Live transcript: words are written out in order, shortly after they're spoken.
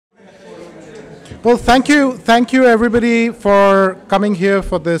Well, thank you everybody for coming here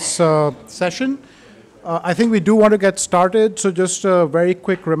for this session. I think we do want to get started, so just a very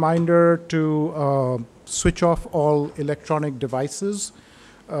quick reminder to switch off all electronic devices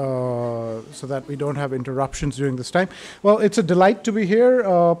so that we don't have interruptions during this time. Well, it's a delight to be here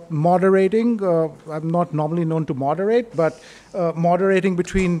moderating. I'm not normally known to moderate, but moderating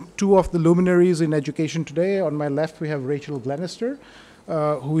between two of the luminaries in education today. On my left, we have Rachel Glennerster,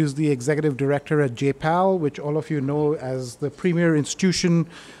 who is the executive director at JPAL, which all of you know as the premier institution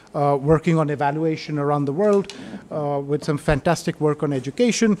working on evaluation around the world with some fantastic work on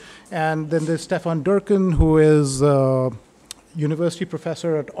education. And then there's Stefan Dercon, who is university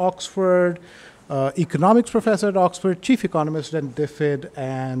professor at Oxford, economics professor at Oxford, chief economist at DFID,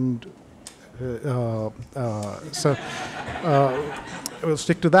 and so we'll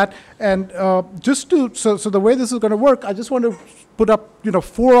stick to that. And so the way this is going to work, I just want to put up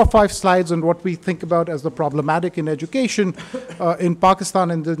 4 or 5 slides on what we think about as the problematic in education in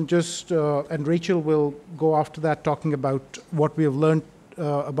Pakistan, and then and Rachel will go after that talking about what we have learned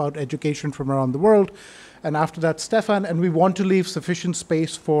about education from around the world. And after that, Stefan, and we want to leave sufficient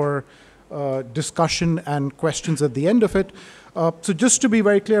space for discussion and questions at the end of it. So just to be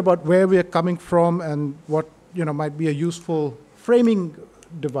very clear about where we are coming from and what might be a useful framing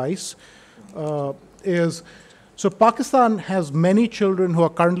device is, so Pakistan has many children who are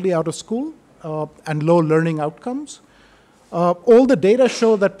currently out of school and low learning outcomes. All the data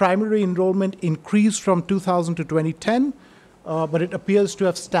show that primary enrollment increased from 2000 to 2010, but it appears to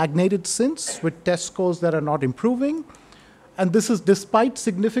have stagnated since, with test scores that are not improving. And this is despite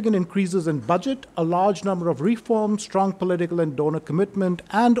significant increases in budget, a large number of reforms, strong political and donor commitment,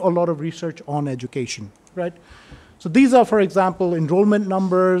 and a lot of research on education, right? So these are, for example, enrollment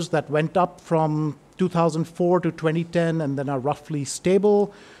numbers that went up from 2004 to 2010 and then are roughly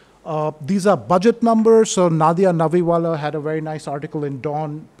stable. These are budget numbers. So Nadia Naviwala had a very nice article in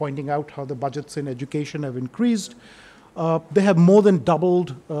Dawn pointing out how the budgets in education have increased. They have more than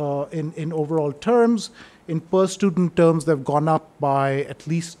doubled in overall terms. In per student terms, they've gone up by at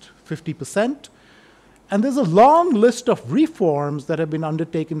least 50%. And there's a long list of reforms that have been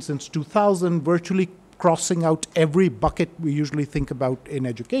undertaken since 2000, virtually crossing out every bucket we usually think about in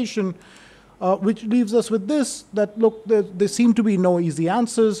education, which leaves us with this, that look, there seem to be no easy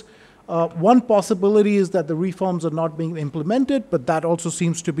answers. One possibility is that the reforms are not being implemented, but that also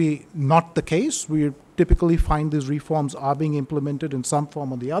seems to be not the case. We typically find these reforms are being implemented in some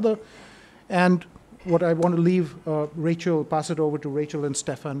form or the other. And what I want to leave pass it over to Rachel and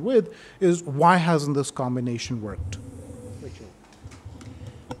Stefan with, is why hasn't this combination worked? Rachel.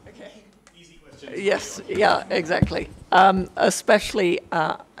 Okay. Easy question. Yes, yeah, exactly. Especially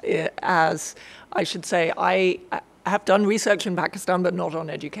as I should say, I have done research in Pakistan, but not on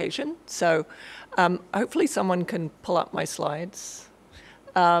education. So hopefully someone can pull up my slides.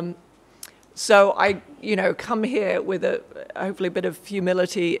 So I, come here with hopefully a bit of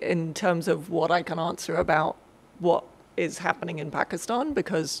humility in terms of what I can answer about what is happening in Pakistan,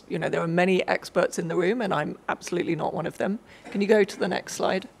 because, there are many experts in the room, and I'm absolutely not one of them. Can you go to the next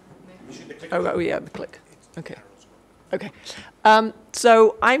slide? Oh yeah, the click. Okay. Okay.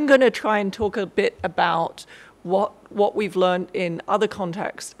 So I'm going to try and talk a bit about what we've learned in other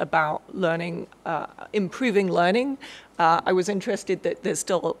contexts about learning, improving learning. I was interested that there's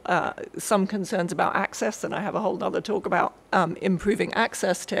still some concerns about access, and I have a whole other talk about improving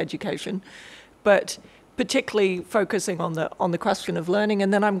access to education, but particularly focusing on the question of learning.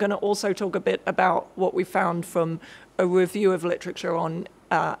 And then I'm going to also talk a bit about what we found from a review of literature on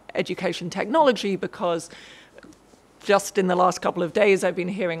education technology, because just in the last couple of days, I've been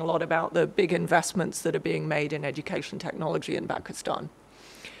hearing a lot about the big investments that are being made in education technology in Pakistan.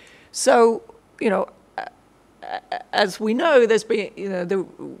 So, as we know,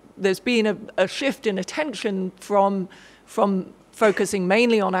 there's been a shift in attention from focusing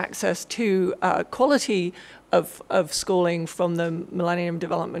mainly on access to quality of schooling, from the Millennium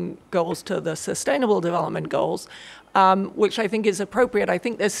Development Goals to the Sustainable Development Goals, which I think is appropriate. I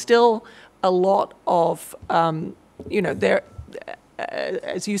think there's still a lot of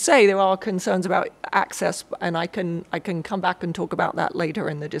as you say, there are concerns about access, and I can come back and talk about that later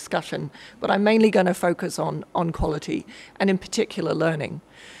in the discussion. But I'm mainly going to focus on quality, and in particular learning.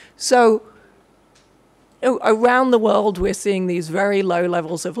 So around the world, we're seeing these very low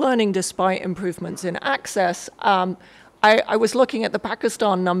levels of learning despite improvements in access. I was looking at the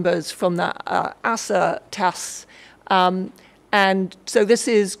Pakistan numbers from the ASA tests. And so this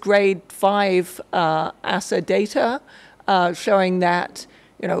is grade 5 ASA data showing that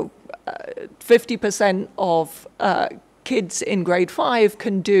 50% of kids in grade 5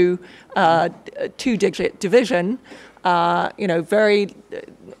 can do two-digit division. Very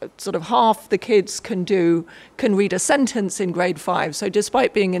sort of half the kids can read a sentence in grade 5. So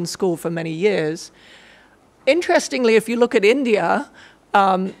despite being in school for many years, interestingly, if you look at India,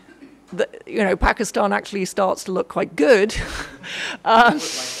 Pakistan actually starts to look quite good.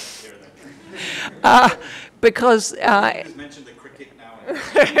 Because just mentioned the cricket now.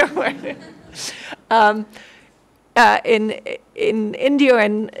 In India,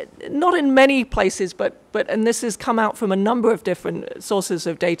 and not in many places, but and this has come out from a number of different sources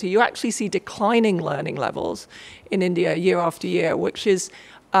of data, you actually see declining learning levels in India year after year, which is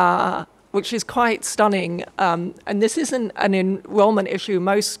quite stunning. And this isn't an enrollment issue.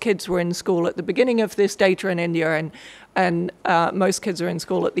 Most kids were in school at the beginning of this data in India, and most kids are in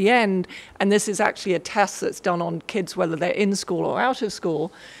school at the end. And this is actually a test that's done on kids, whether they're in school or out of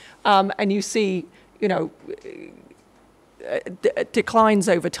school. And you see, declines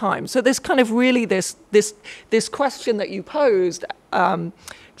over time. So this kind of really, this question that you posed,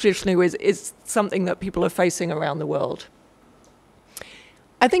 Jishnu, is something that people are facing around the world.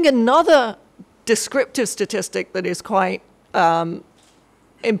 I think another descriptive statistic that is quite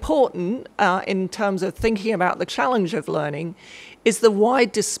important in terms of thinking about the challenge of learning is the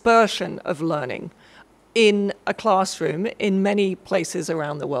wide dispersion of learning in a classroom in many places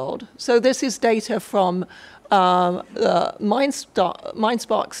around the world. So this is data from the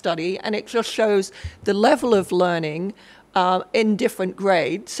MindSpark study, and it just shows the level of learning in different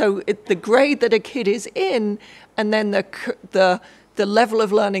grades. So the grade that a kid is in, and then the level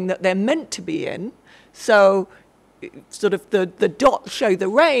of learning that they're meant to be in. So sort of the dots show the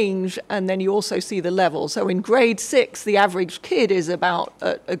range, and then you also see the level. So in grade 6, the average kid is about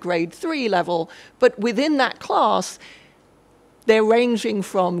a grade 3 level, but within that class, they're ranging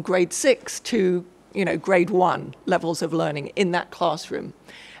from grade 6 to grade 1 levels of learning in that classroom.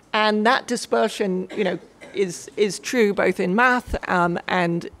 And that dispersion, is true both in math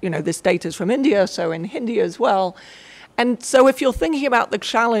and, this data is from India, so in Hindi as well. And so if you're thinking about the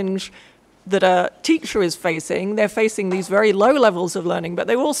challenge that a teacher is facing, they're facing these very low levels of learning, but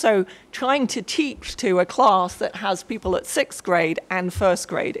they're also trying to teach to a class that has people at 6th grade and 1st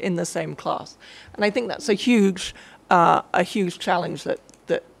grade in the same class. And I think that's a huge challenge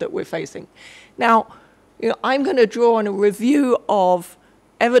that we're facing. Now, I'm going to draw on a review of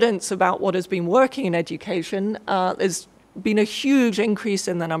evidence about what has been working in education. There's been a huge increase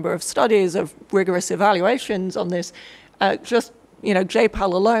in the number of studies, of rigorous evaluations on this.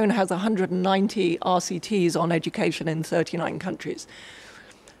 JPAL alone has 190 RCTs on education in 39 countries.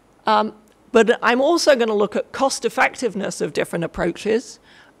 But I'm also going to look at cost effectiveness of different approaches.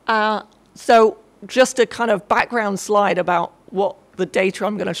 So just a kind of background slide about what the data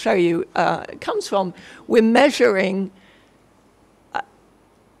I'm going to show you comes from. We're measuring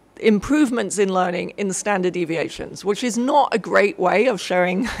improvements in learning in standard deviations, which is not a great way of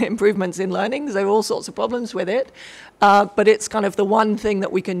showing improvements in learning. There are all sorts of problems with it, but it's kind of the one thing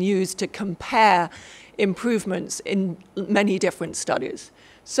that we can use to compare improvements in many different studies.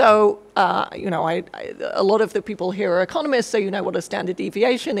 So, a lot of the people here are economists, so you know what a standard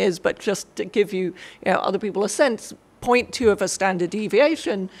deviation is, but just to give you, other people a sense, 0.2 of a standard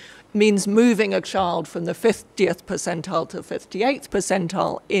deviation means moving a child from the 50th percentile to 58th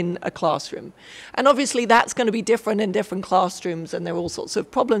percentile in a classroom. And obviously that's going to be different in different classrooms, and there are all sorts of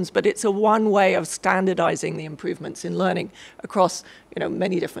problems, but it's a one way of standardizing the improvements in learning across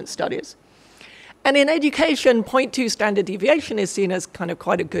many different studies. And in education, 0.2 standard deviation is seen as kind of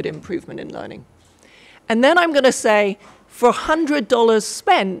quite a good improvement in learning. And then I'm going to say, for $100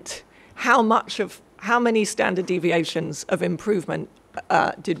 spent, how many standard deviations of improvement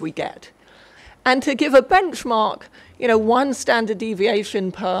did we get? And to give a benchmark, one standard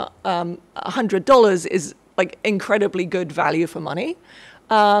deviation per $100 is like incredibly good value for money.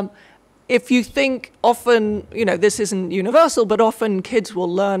 If you think often, this isn't universal, but often kids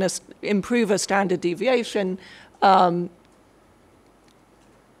will improve a standard deviation. A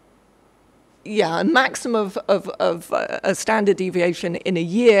maximum of a standard deviation in a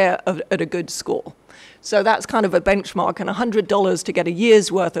year at a good school. So that's kind of a benchmark, and $100 to get a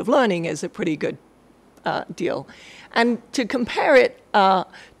year's worth of learning is a pretty good deal. And to compare it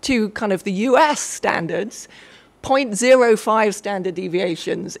to kind of the US standards, 0.05 standard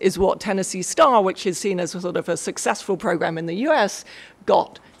deviations is what Tennessee Star, which is seen as a sort of a successful program in the US,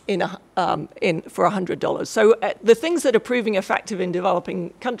 got for $100. So the things that are proving effective in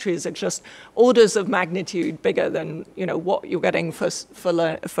developing countries are just orders of magnitude bigger than what you're getting for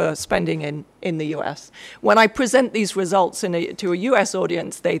spending in the US. When I present these results to a US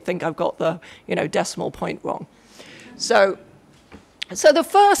audience, they think I've got the decimal point wrong. So the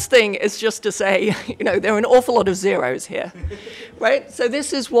first thing is just to say, there are an awful lot of zeros here, right? So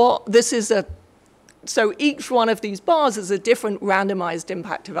so each one of these bars is a different randomized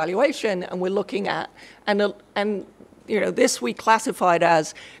impact evaluation, and we're looking at, and this we classified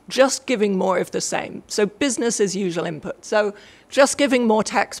as just giving more of the same. So business as usual input. So just giving more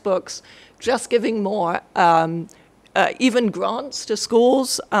textbooks, just giving more even grants to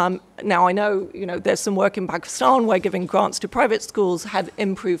schools. Now I know, there's some work in Pakistan where giving grants to private schools had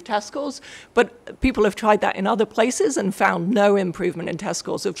improved test scores, but people have tried that in other places and found no improvement in test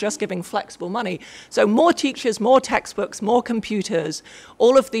scores of just giving flexible money. So more teachers, more textbooks, more computers,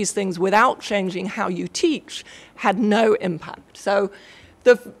 all of these things without changing how you teach had no impact. So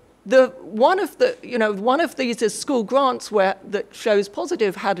one of these is school grants that shows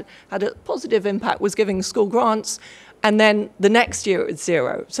positive had a positive impact was giving school grants, and then the next year it's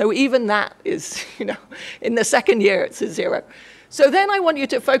zero. So even that is, in the second year it's a zero. So then I want you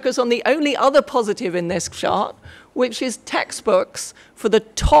to focus on the only other positive in this chart, which is textbooks for the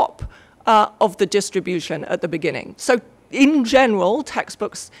top of the distribution at the beginning. So in general,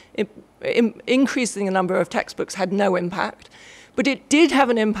 textbooks, increasing the number of textbooks had no impact. But it did have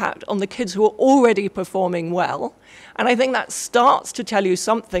an impact on the kids who were already performing well. And I think that starts to tell you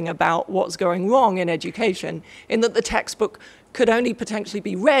something about what's going wrong in education, in that the textbook could only potentially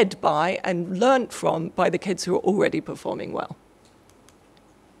be read by and learnt from by the kids who are already performing well.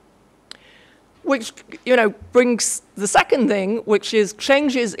 Which, brings the second thing, which is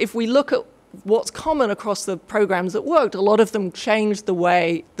changes. If we look at what's common across the programs that worked, a lot of them changed the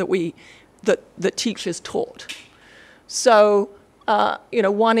way that teachers taught. So,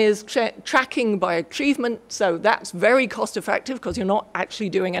 one is tracking by achievement. So that's very cost effective because you're not actually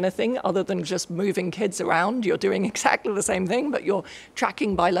doing anything other than just moving kids around. You're doing exactly the same thing, but you're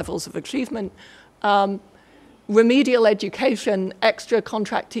tracking by levels of achievement. Remedial education, extra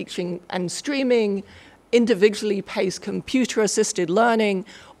contract teaching and streaming, individually paced computer-assisted learning.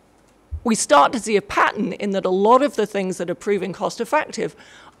 We start to see a pattern in that a lot of the things that are proving cost effective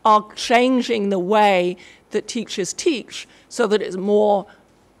are changing the way that teachers teach so that it's more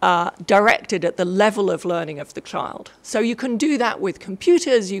directed at the level of learning of the child. So you can do that with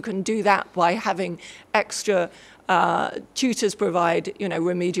computers, you can do that by having extra tutors provide,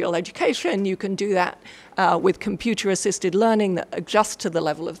 remedial education, you can do that with computer-assisted learning that adjusts to the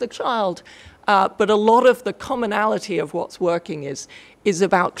level of the child. But a lot of the commonality of what's working is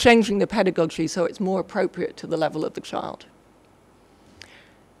about changing the pedagogy so it's more appropriate to the level of the child.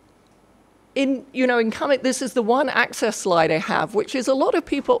 This is the one access slide I have, which is a lot of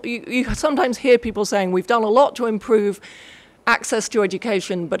people, you sometimes hear people saying, we've done a lot to improve access to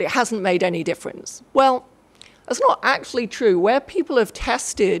education, but it hasn't made any difference. Well, that's not actually true. Where people have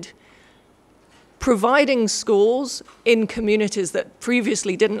tested providing schools in communities that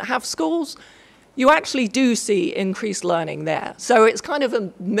previously didn't have schools, you actually do see increased learning there. So it's kind of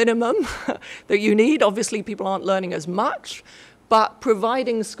a minimum that you need. Obviously, people aren't learning as much, but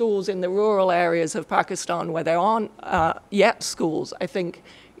providing schools in the rural areas of Pakistan where there aren't yet schools, I think,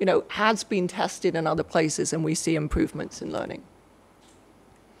 has been tested in other places, and we see improvements in learning.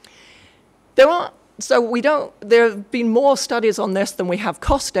 There have been more studies on this than we have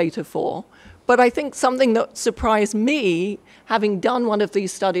cost data for, but I think something that surprised me, having done one of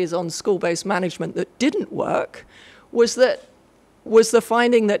these studies on school-based management that didn't work, was the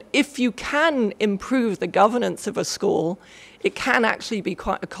finding that if you can improve the governance of a school, it can actually be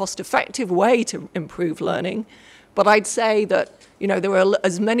quite a cost-effective way to improve learning. But I'd say that there are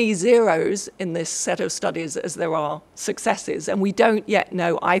as many zeros in this set of studies as there are successes, and we don't yet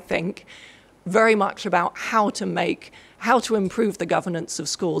know, I think, very much about how to improve the governance of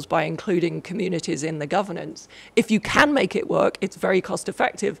schools by including communities in the governance. If you can make it work, it's very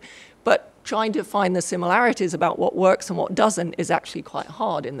cost-effective, but trying to find the similarities about what works and what doesn't is actually quite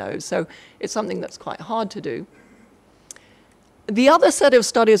hard in those. So it's something that's quite hard to do. The other set of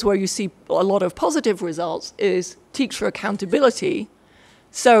studies where you see a lot of positive results is teacher accountability.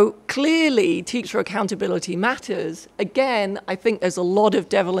 So clearly, teacher accountability matters. Again, I think there's a lot of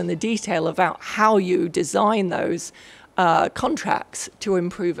devil in the detail about how you design those contracts to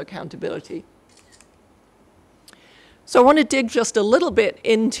improve accountability. So I want to dig just a little bit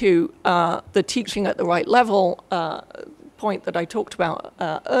into the teaching at the right level point that I talked about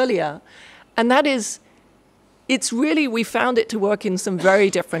earlier. And that is, we found it to work in some very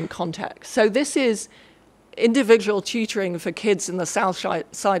different contexts. So this is individual tutoring for kids in the south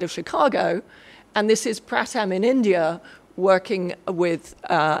side of Chicago, and this is Pratham in India working with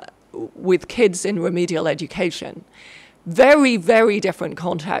kids in remedial education. Very, very different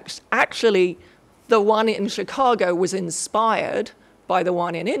contexts. Actually, the one in Chicago was inspired by the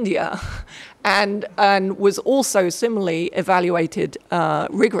one in India and was also similarly evaluated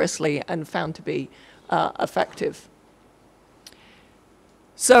rigorously and found to be effective.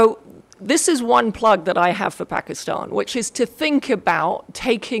 So this is one plug that I have for Pakistan, which is to think about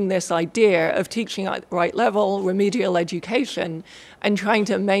taking this idea of teaching at the right level, remedial education, and trying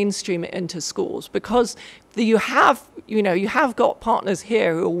to mainstream it into schools. Because you have got partners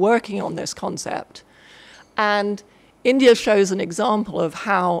here who are working on this concept. And India shows an example of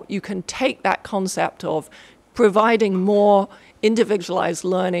how you can take that concept of providing more individualized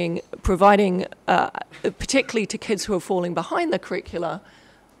learning, providing particularly to kids who are falling behind the curricula,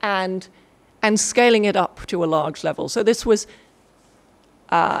 and scaling it up to a large level. So this was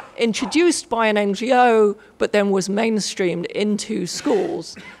introduced by an NGO, but then was mainstreamed into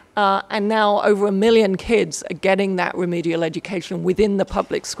schools. And now over 1 million kids are getting that remedial education within the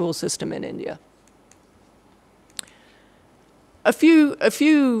public school system in India. A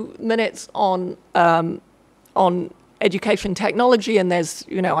few minutes on education technology, and there's,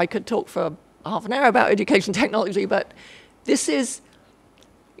 I could talk for half an hour about education technology, but this is,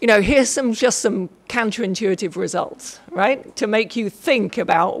 here's just some counterintuitive results, right? To make you think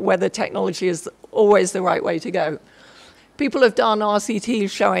about whether technology is always the right way to go. People have done RCTs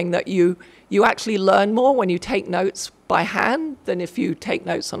showing that you actually learn more when you take notes by hand than if you take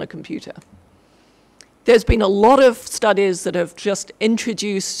notes on a computer. There's been a lot of studies that have just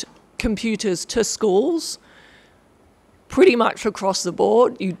introduced computers to schools. Pretty much across the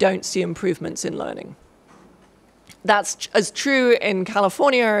board, you don't see improvements in learning. That's as true in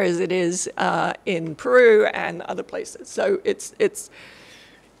California as it is in Peru and other places. So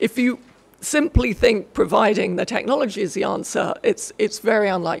if you simply think providing the technology is the answer, it's very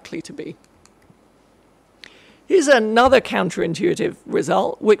unlikely to be. Here's another counterintuitive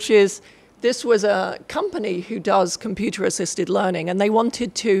result, which is this was a company who does computer-assisted learning, and they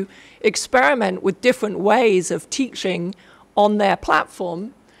wanted to experiment with different ways of teaching on their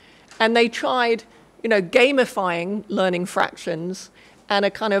platform, and they tried gamifying learning fractions and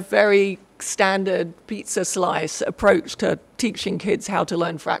a kind of very standard pizza slice approach to teaching kids how to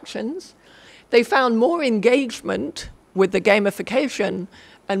learn fractions. They found more engagement with the gamification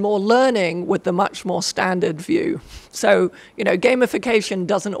and more learning with the much more standard view. So, gamification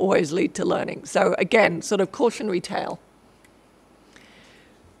doesn't always lead to learning. So again, sort of cautionary tale.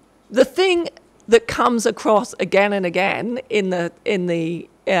 The thing that comes across again and again in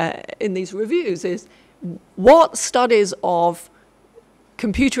these reviews is what studies of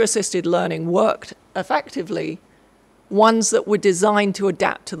computer-assisted learning worked effectively, ones that were designed to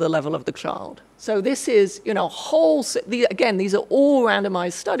adapt to the level of the child. So this is, again, these are all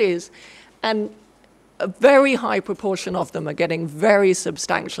randomized studies, and a very high proportion of them are getting very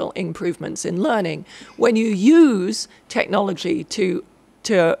substantial improvements in learning when you use technology to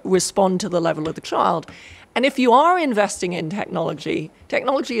respond to the level of the child. And if you are investing in technology,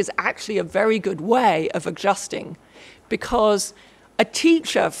 technology is actually a very good way of adjusting, because a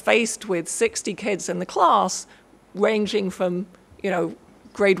teacher faced with 60 kids in the class, ranging from,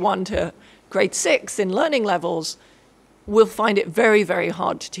 grade 1 to grade 6 in learning levels, will find it very, very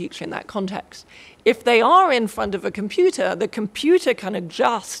hard to teach in that context. If they are in front of a computer, the computer can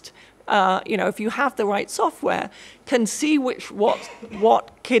adjust, if you have the right software, can see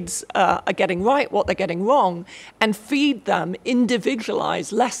what kids are getting right, what they're getting wrong, and feed them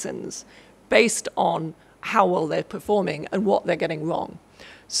individualized lessons based on how well they're performing and what they're getting wrong.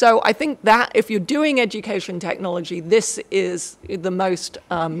 So I think that if you're doing education technology, this is the most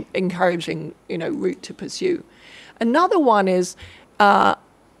encouraging, route to pursue. Another one is,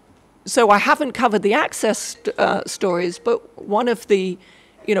 so I haven't covered the access stories, but one of the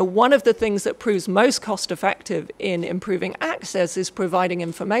things that proves most cost-effective in improving access is providing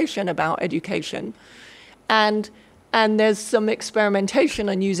information about education. And there's some experimentation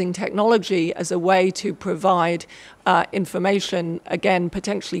on using technology as a way to provide information, again,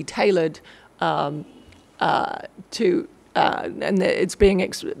 potentially tailored to, and it's being,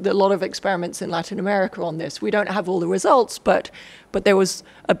 a lot of experiments in Latin America on this. We don't have all the results, but there was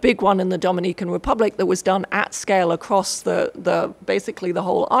a big one in the Dominican Republic that was done at scale across basically the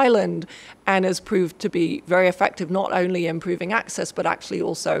whole island, and has proved to be very effective, not only improving access, but actually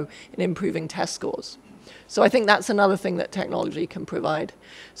also in improving test scores. So I think that's another thing that technology can provide.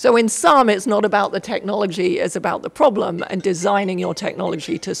 So in sum, it's not about the technology, it's about the problem and designing your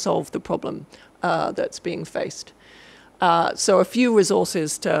technology to solve the problem that's being faced. So a few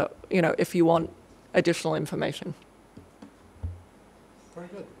resources to, if you want additional information. Very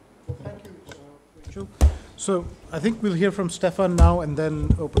good. Well, thank you, Rachel. So I think we'll hear from Stefan now and then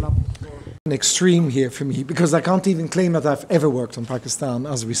open up for an extreme here for me, because I can't even claim that I've ever worked on Pakistan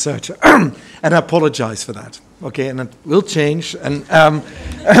as a researcher, and I apologize for that. Okay, and it will change, and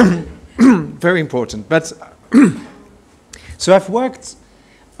very important. But so I've worked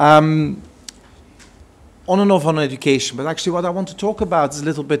on and off on education, but actually what I want to talk about is a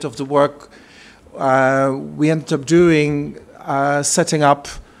little bit of the work we ended up doing, setting up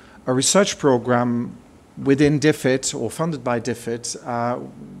a research program within DFID, or funded by DFID,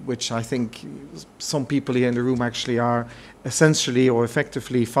 which I think some people here in the room actually are essentially or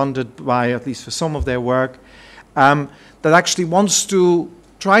effectively funded by, at least for some of their work, that actually wants to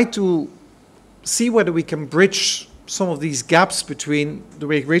try to see whether we can bridge some of these gaps between the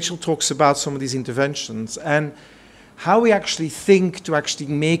way Rachel talks about some of these interventions and how we actually think to actually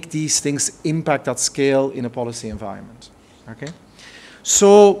make these things impact at scale in a policy environment. Okay?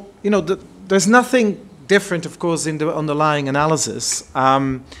 So, you know, there's nothing different, of course, in the underlying analysis.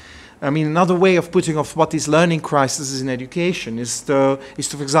 I mean, another way of putting off what these learning crises in education is to,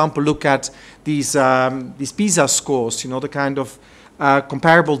 for example, look at these PISA scores, you know, the kind of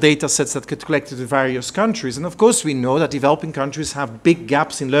comparable data sets that get collected in various countries. And of course, we know that developing countries have big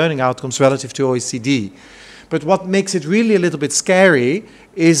gaps in learning outcomes relative to OECD. But what makes it really a little bit scary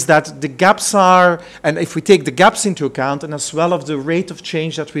is that the gaps are, and if we take the gaps into account, and as well of the rate of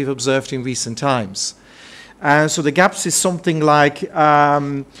change that we've observed in recent times. So the gaps is something like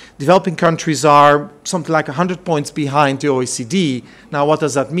developing countries are something like 100 points behind the OECD. Now, what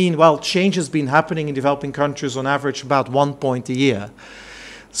does that mean? Well, change has been happening in developing countries on average about 1 point a year.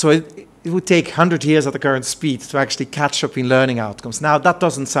 So it would take 100 years at the current speed to actually catch up in learning outcomes. Now, that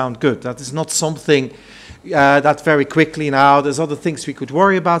doesn't sound good. That is not something that very quickly now. There's other things we could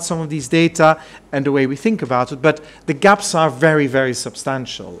worry about, some of these data and the way we think about it, but the gaps are very, very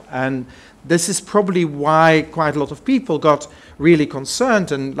substantial. And this is probably why quite a lot of people got really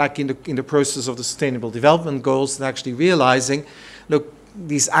concerned, and like in the process of the Sustainable Development Goals, and actually realizing, look,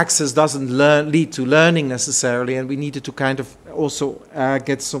 these access doesn't lead to learning necessarily, and we needed to kind of also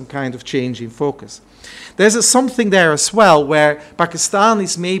get some kind of change in focus. There's something there as well where Pakistan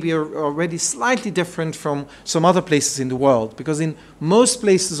is maybe already slightly different from some other places in the world, because in most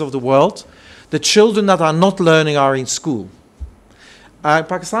places of the world, the children that are not learning are in school.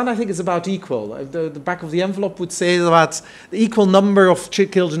 Pakistan, I think, is about equal. The back of the envelope would say that the equal number of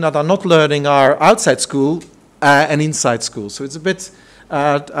children that are not learning are outside school and inside school. So it's a bit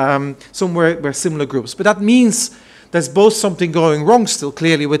somewhere where similar groups. But that means there's both something going wrong still,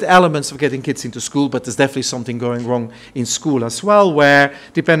 clearly, with elements of getting kids into school, but there's definitely something going wrong in school as well, where,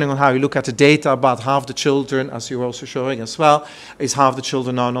 depending on how you look at the data, about half the children, as you're also showing as well, is half the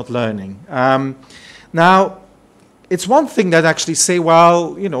children are not learning. Now, it's one thing that actually say,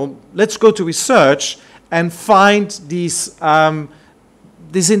 well, you know, let's go to research and find these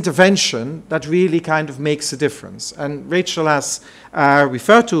this intervention that really kind of makes a difference. And Rachel has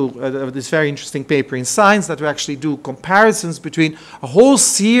referred to this very interesting paper in Science that we actually do comparisons between a whole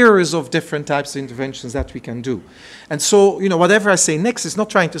series of different types of interventions that we can do. And so, you know, whatever I say next is not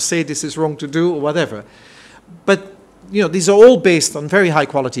trying to say this is wrong to do or whatever. But, you know, these are all based on very high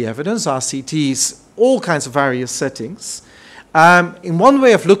quality evidence, RCTs, all kinds of various settings. In one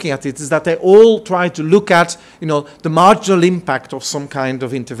way of looking at it is that they all try to look at, you know, the marginal impact of some kind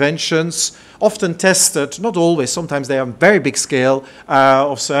of interventions, often tested, not always, sometimes they are very big scale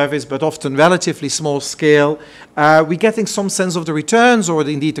of service, but often relatively small scale. We're getting some sense of the returns or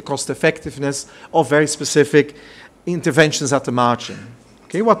indeed the cost effectiveness of very specific interventions at the margin.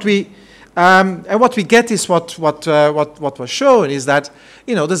 Okay, and what we get is what was shown is that,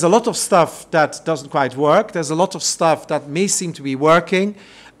 you know, there's a lot of stuff that doesn't quite work. There's a lot of stuff that may seem to be working.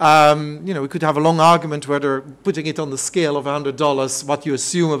 You know, we could have a long argument whether putting it on the scale of $100, what you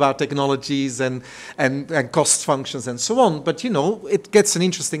assume about technologies and cost functions and so on. But, you know, it gets an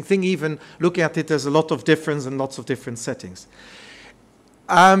interesting thing. Even looking at it, there's a lot of difference and lots of different settings.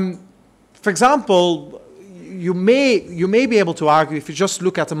 For example, you may be able to argue, if you just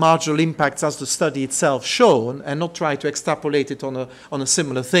look at the marginal impacts as the study itself shown and not try to extrapolate it on a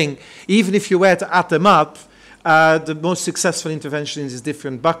similar thing, even if you were to add them up, the most successful interventions in these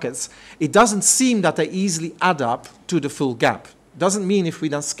different buckets, it doesn't seem that they easily add up to the full gap. Doesn't mean if we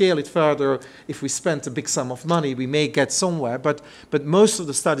then scale it further, if we spent a big sum of money, we may get somewhere. But most of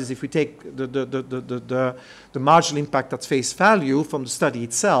the studies, if we take the marginal impact at face value from the study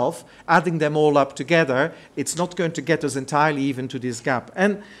itself, adding them all up together, it's not going to get us entirely even to this gap.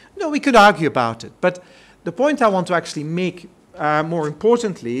 And you know, we could argue about it. But the point I want to actually make more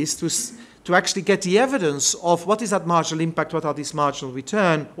importantly is to actually get the evidence of what is that marginal impact, what are these marginal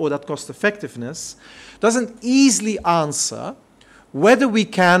return, or that cost effectiveness, doesn't easily answer whether we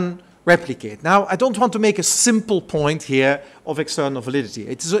can replicate. Now, I don't want to make a simple point here of external validity.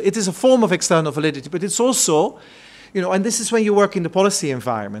 It is a form of external validity, but it's also, you know, and this is when you work in the policy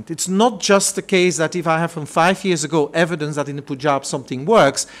environment. It's not just the case that if I have from 5 years ago evidence that in the Punjab something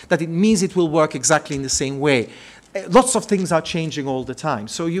works, that it means it will work exactly in the same way. Lots of things are changing all the time.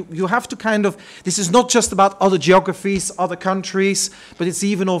 So you have to kind of, this is not just about other geographies, other countries, but it's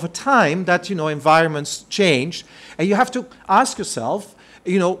even over time that, you know, environments change. And you have to ask yourself,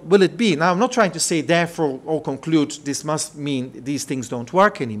 you know, will it be? Now, I'm not trying to say, therefore, or conclude this must mean these things don't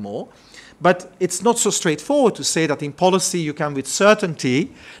work anymore. But it's not so straightforward to say that in policy you can with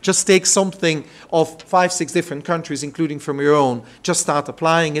certainty just take something of 5, 6 different countries, including from your own, just start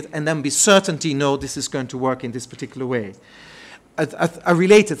applying it, and then be certainty, no, this is going to work in this particular way. A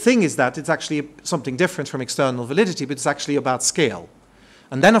related thing is that it's actually something different from external validity, but it's actually about scale.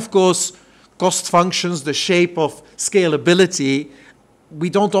 And then, of course, cost functions, the shape of scalability, we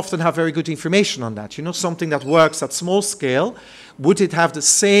don't often have very good information on that. You know, something that works at small scale, would it have the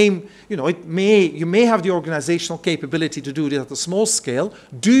same, you know, you may have the organizational capability to do it at a small scale.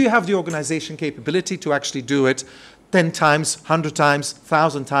 Do you have the organization capability to actually do it 10 times, 100 times,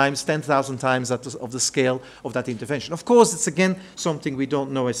 1,000 times, 10,000 times of the scale of that intervention? Of course, it's again something we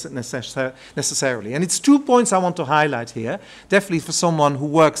don't know necessarily. And it's 2 points I want to highlight here, definitely for someone who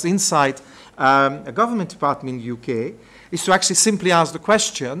works inside a government department in the UK, is to actually simply ask the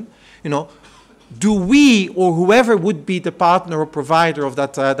question, you know, do we or whoever would be the partner or provider of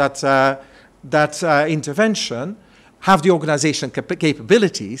that intervention have the organizational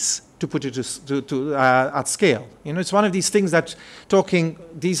capabilities to put it at scale? You know, it's one of these things that talking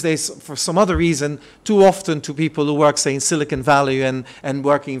these days for some other reason too often to people who work, say, in Silicon Valley and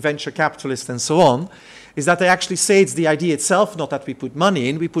working venture capitalists and so on, is that they actually say it's the idea itself, not that we put money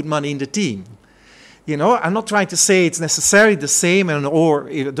in, we put money in the team. You know, I'm not trying to say it's necessarily the same, or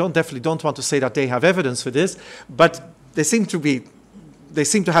definitely don't want to say that they have evidence for this, but they seem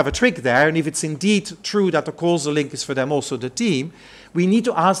to have a trick there, and if it's indeed true that the causal link is for them also the team, we need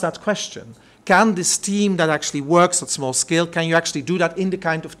to ask that question. Can this team that actually works at small scale, can you actually do that in the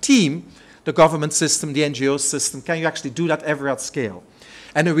kind of team, the government system, the NGO system, can you actually do that ever at scale?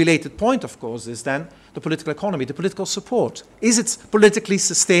 And a related point, of course, is then the political economy, the political support. Is it politically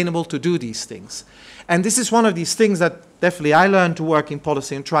sustainable to do these things? And this is one of these things that definitely I learned to work in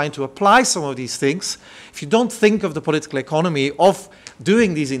policy and trying to apply some of these things. If you don't think of the political economy of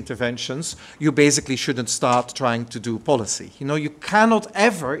doing these interventions, you basically shouldn't start trying to do policy. You know, you cannot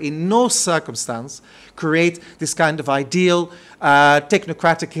ever, in no circumstance, create this kind of ideal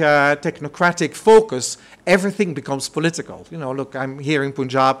technocratic focus. Everything becomes political. You know, look, I'm here in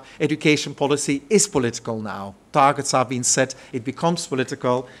Punjab, education policy is political now. Targets are being set, it becomes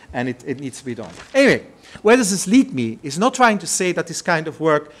political, and it needs to be done. Anyway, where does this lead me? Is not trying to say that this kind of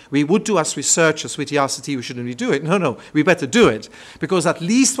work we would do as researchers with the RCT, we shouldn't do it. No, we better do it. Because at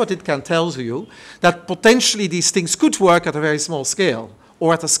least what it can tell you, that potentially these things could work at a very small scale,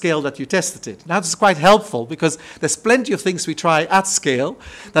 or at a scale that you tested it. Now, this is quite helpful because there's plenty of things we try at scale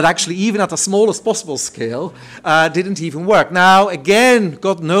that actually, even at the smallest possible scale, didn't even work. Now, again,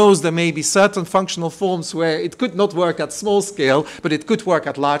 God knows there may be certain functional forms where it could not work at small scale, but it could work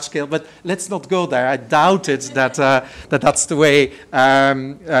at large scale. But let's not go there. I doubt it that that's the way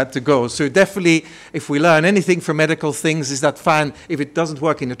to go. So definitely, if we learn anything from medical things, is that fine, if it doesn't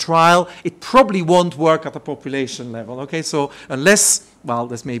work in a trial, it probably won't work at a population level. Okay, so unless, well,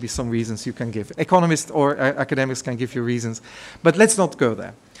 there's maybe some reasons you can give. Economists or academics can give you reasons, but let's not go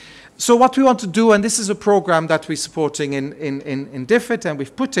there. So what we want to do, and this is a program that we're supporting in DFID, and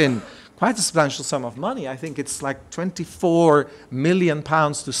we've put in quite a substantial sum of money. I think it's like £24 million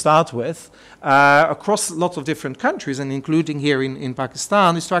to start with, across lots of different countries, and including here in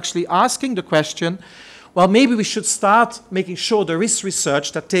Pakistan, is to actually asking the question, well, maybe we should start making sure there is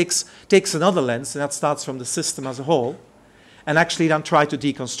research that takes another lens, and that starts from the system as a whole, and actually then try to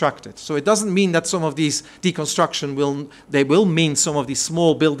deconstruct it. So it doesn't mean that some of these deconstruction will mean some of these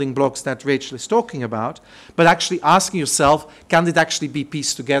small building blocks that Rachel is talking about, but actually asking yourself, can it actually be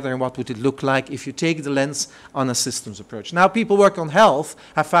pieced together, and what would it look like if you take the lens on a systems approach? Now, people work on health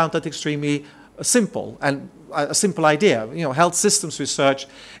have found that extremely simple, and a simple idea. You know, health systems research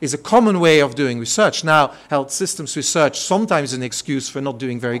is a common way of doing research. Now, health systems research sometimes is an excuse for not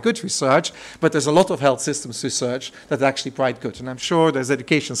doing very good research, but there's a lot of health systems research that's actually quite good. And I'm sure there's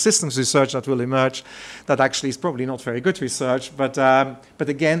education systems research that will emerge that actually is probably not very good research, but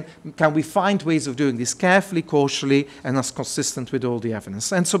again, can we find ways of doing this carefully, cautiously, and as consistent with all the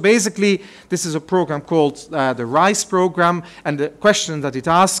evidence? And so basically, this is a program called the RISE program, and the question that it's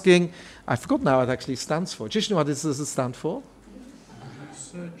asking, I forgot now what it actually stands for. Jishnu, what does it stand for?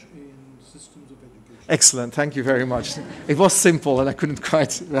 Research in systems of education. Excellent, thank you very much. It was simple and I couldn't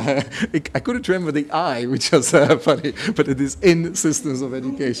quite, I couldn't remember the I, which was funny, but it is in systems of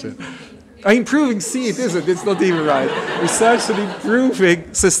education. Improving, see, it isn't, it's not even right. Research on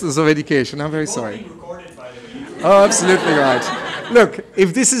improving systems of education. I'm very sorry. Oh, absolutely right. Look,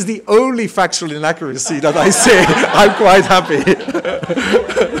 if this is the only factual inaccuracy that I say, I'm quite happy.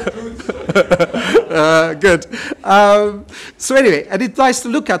 Good. So anyway, and it tries to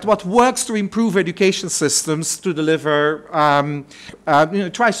look at what works to improve education systems to deliver,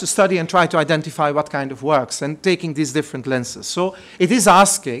 tries to study and try to identify what kind of works and taking these different lenses. So it is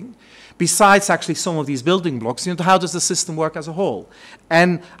asking, besides actually some of these building blocks, how does the system work as a whole?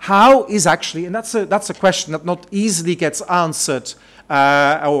 And how is actually, and that's a question that not easily gets answered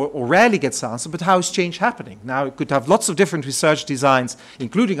or rarely gets answered, but how is change happening? Now, it could have lots of different research designs,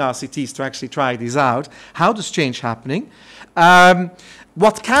 including RCTs, to actually try these out. How does change happening?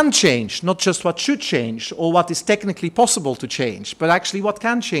 What can change, not just what should change or what is technically possible to change, but actually what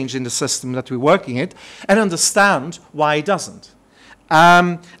can change in the system that we're working in, and understand why it doesn't.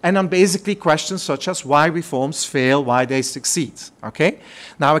 And on basically questions such as why reforms fail, why they succeed, okay?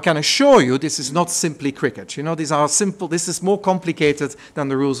 Now, I can assure you this is not simply cricket. These are simple, this is more complicated than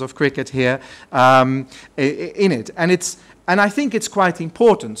the rules of cricket here in it. And I think it's quite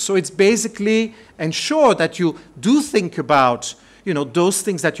important. So it's basically ensure that you do think about those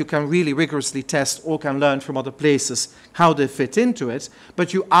things that you can really rigorously test or can learn from other places, how they fit into it.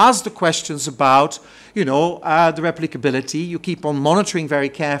 But you ask the questions about, the replicability. You keep on monitoring very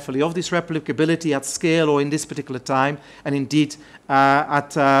carefully of this replicability at scale or in this particular time, and indeed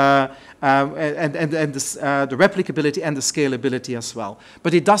the replicability and the scalability as well.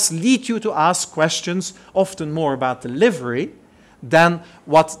 But it does lead you to ask questions often more about delivery than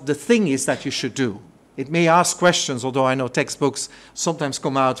what the thing is that you should do. It may ask questions, although I know textbooks sometimes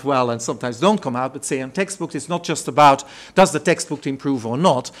come out well and sometimes don't come out, but say in textbooks it's not just about does the textbook improve or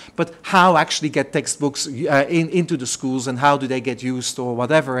not, but how actually get textbooks into the schools and how do they get used or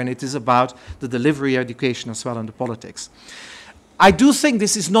whatever, and it is about the delivery education as well and the politics. I do think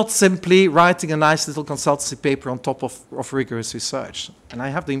this is not simply writing a nice little consultancy paper on top of rigorous research. And I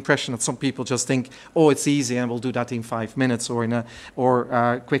have the impression that some people just think, oh, it's easy and we'll do that in 5 minutes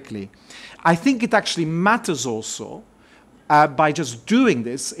or quickly. I think it actually matters also, by just doing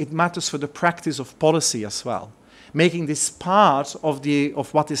this, it matters for the practice of policy as well. Making this part of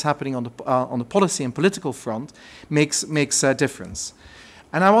what is happening on the policy and political front makes a difference.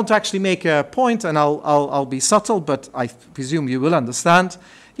 And I want to actually make a point, and I'll be subtle, but I presume you will understand.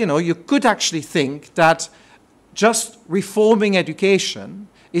 You could actually think that just reforming education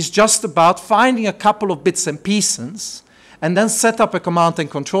is just about finding a couple of bits and pieces and then set up a command and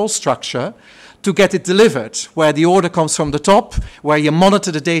control structure to get it delivered, where the order comes from the top, where you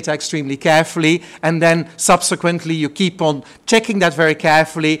monitor the data extremely carefully, and then subsequently you keep on checking that very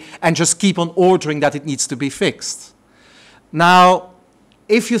carefully and just keep on ordering that it needs to be fixed. Now,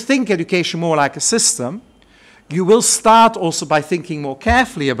 if you think education more like a system, you will start also by thinking more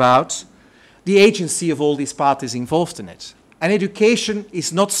carefully about the agency of all these parties involved in it. And education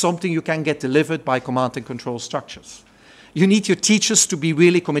is not something you can get delivered by command and control structures. You need your teachers to be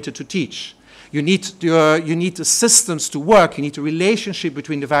really committed to teach. You need the systems to work. You need a relationship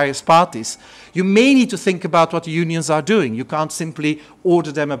between the various parties. You may need to think about what the unions are doing. You can't simply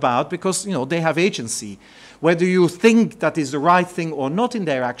order them about because they have agency. Whether you think that is the right thing or not in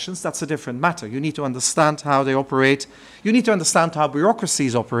their actions, that's a different matter. You need to understand how they operate. You need to understand how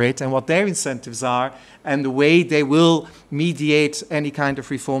bureaucracies operate and what their incentives are and the way they will mediate any kind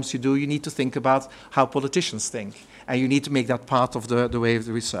of reforms you do. You need to think about how politicians think. And you need to make that part of the way of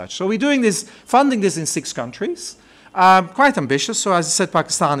the research. So we're doing this, funding this in 6 countries. Quite ambitious. So as I said,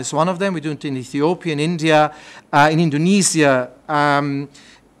 Pakistan is one of them. We're doing it in Ethiopia, in India, in Indonesia,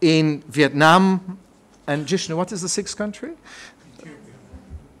 in Vietnam. And Jishnu, what is the 6th country? Ethiopia.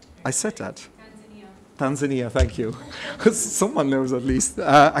 I said that. Tanzania, thank you. Someone knows at least.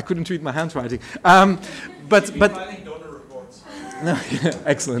 I couldn't read my handwriting. But no,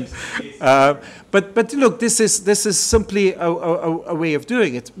 excellent. But look, this is simply a way of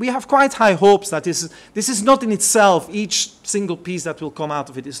doing it. We have quite high hopes that this is not in itself, each single piece that will come out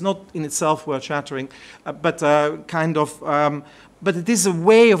of it is not in itself worth shattering, but but it is a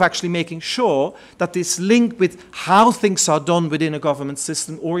way of actually making sure that this link with how things are done within a government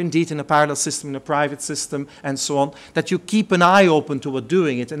system or indeed in a parallel system, in a private system and so on, that you keep an eye open toward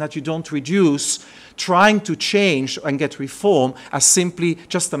doing it and that you don't reduce trying to change and get reform as simply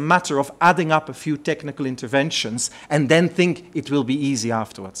just a matter of adding up a few technical interventions and then think it will be easy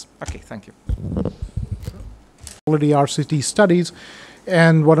afterwards. Okay, thank you. Quality RCT studies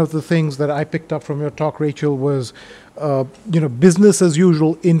And one of the things that I picked up from your talk, Rachel, was business as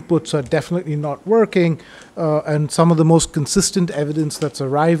usual inputs are definitely not working. And some of the most consistent evidence that's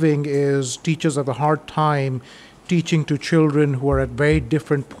arriving is teachers have a hard time teaching to children who are at very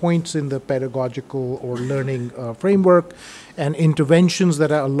different points in the pedagogical or learning framework, and interventions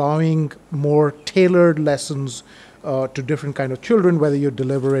that are allowing more tailored lessons to different kind of children, whether you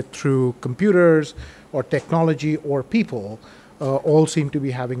deliver it through computers or technology or people, all seem to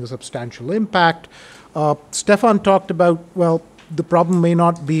be having a substantial impact. Stefan talked about, well, the problem may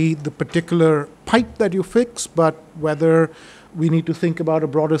not be the particular pipe that you fix, but whether we need to think about a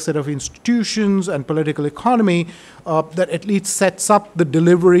broader set of institutions and political economy that at least sets up the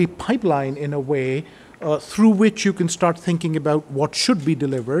delivery pipeline in a way through which you can start thinking about what should be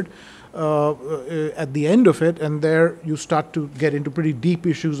delivered at the end of it, and there you start to get into pretty deep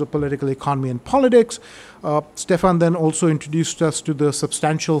issues of political economy and politics. Stefan then also introduced us to the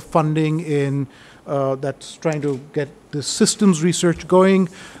substantial funding in that's trying to get the systems research going.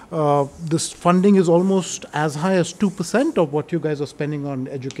 This funding is almost as high as 2% of what you guys are spending on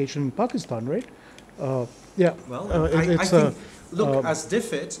education in Pakistan, right? Yeah. Well, I think, look, as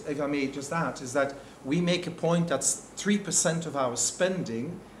DFID, if I may just add, is that we make a point that 3% of our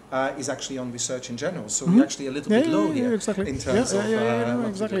spending is actually on research in general. So we're actually a little bit low here exactly. in terms of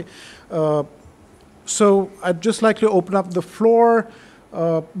exactly. So I'd just like to open up the floor.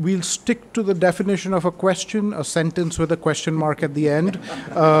 We'll stick to the definition of a question, a sentence with a question mark at the end.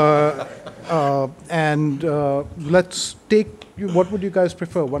 And let's take, what would you guys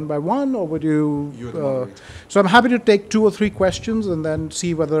prefer, one by one, or would you? So I'm happy to take 2 or 3 questions and then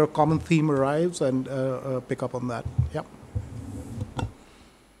see whether a common theme arrives and pick up on that. Yep.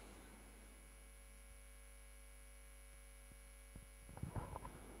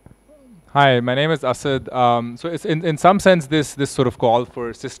 Hi, my name is Asad. So it's in some sense, this sort of call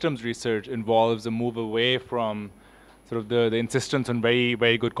for systems research involves a move away from sort of the insistence on very,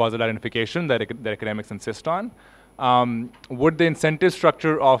 very good causal identification that academics insist on. Would the incentive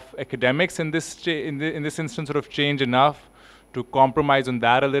structure of academics in this instance sort of change enough to compromise on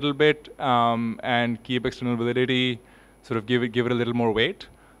that a little bit and keep external validity, sort of give it a little more weight?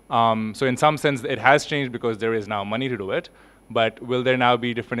 So in some sense, it has changed because there is now money to do it. But will there now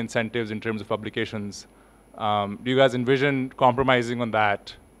be different incentives in terms of publications? Do you guys envision compromising on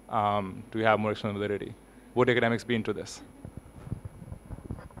that to have more external validity? Would academics be into this?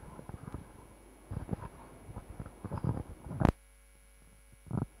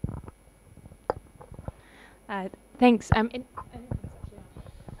 Thanks. As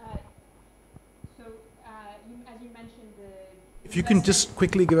you mentioned, if you can just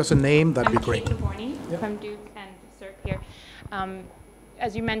quickly give us a name, that'd be great. From Duke and CERC here.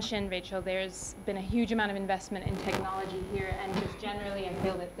 As you mentioned, Rachel, there's been a huge amount of investment in technology here, and just generally I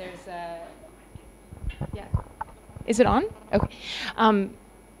feel that there's a, yeah. Is it on? Okay.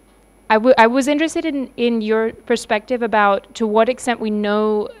 I was interested in your perspective about to what extent we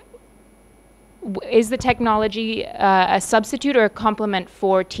know, is the technology a substitute or a complement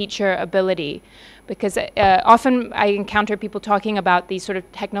for teacher ability? Because often I encounter people talking about these sort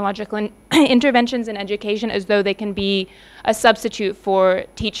of technological interventions in education as though they can be a substitute for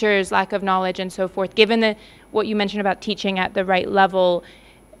teachers' lack of knowledge and so forth. Given what you mentioned about teaching at the right level,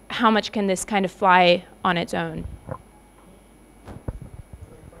 how much can this kind of fly on its own?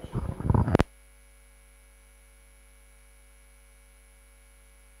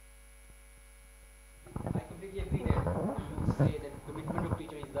 I completely agree that you say that commitment of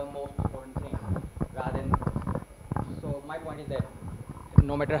teacher is the most important thing. So my point is that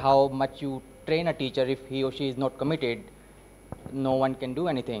no matter how much you train a teacher, if he or she is not committed, no one can do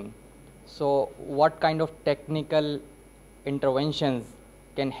anything. So what kind of technical interventions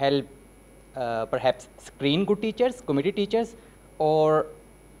can help perhaps screen good teachers, committed teachers, or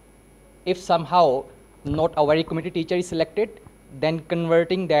if somehow not a very committed teacher is selected, then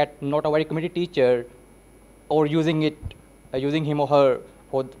converting that not a very committed teacher or using him or her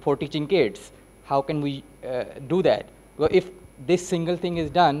for teaching kids. How can we do that? Well, if this single thing is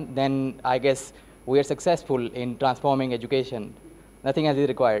done, then I guess we are successful in transforming education. Nothing else is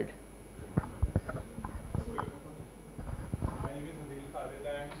required.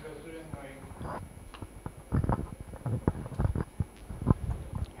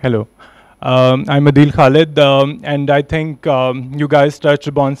 Hello. I'm Adil Khalid, and I think you guys touched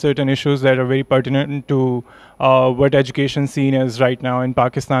upon certain issues that are very pertinent to what education scene is right now in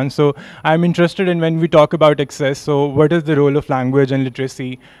Pakistan. So I'm interested in when we talk about access, so what is the role of language and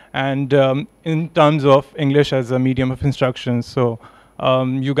literacy, and in terms of English as a medium of instruction. So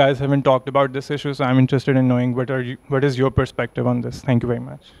You guys haven't talked about this issue, so I'm interested in knowing what is your perspective on this. Thank you very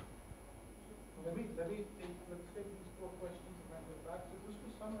much. Let's take these 4 questions and then go back. So just to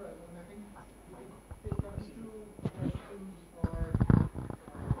summarize, I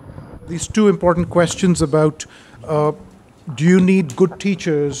think these 2 important questions about do you need good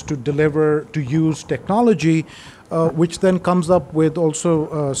teachers to deliver, to use technology, which then comes up with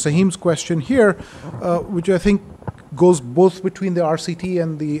also Sahim's question here, which I think goes both between the RCT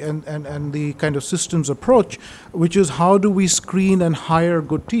and the kind of systems approach, which is how do we screen and hire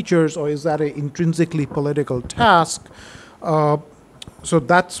good teachers, or is that an intrinsically political task? So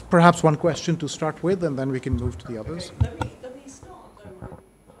that's perhaps one question to start with, and then we can move to the others. Okay, let me start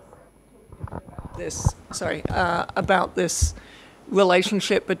about this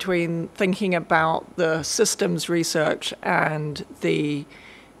relationship between thinking about the systems research and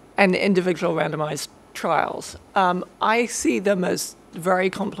individual randomized trials. I see them as very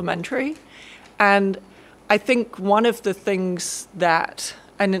complementary, and I think one of the things that,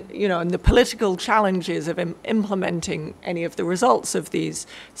 and the political challenges of implementing any of the results of these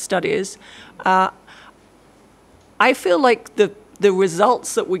studies, I feel like the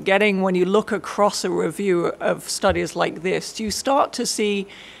results that we're getting when you look across a review of studies like this, you start to see,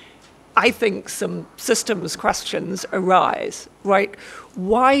 I think, some systems questions arise, right?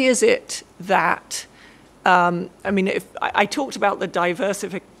 Why is it that, if I talked about the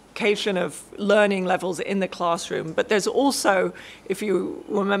diversification of learning levels in the classroom, but there's also, if you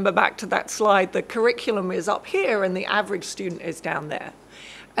remember back to that slide, the curriculum is up here and the average student is down there.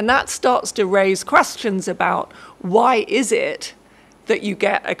 And that starts to raise questions about why is it that you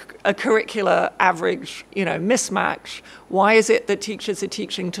get a curricular average, mismatch? Why is it that teachers are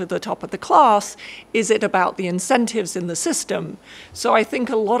teaching to the top of the class? Is it about the incentives in the system? So I think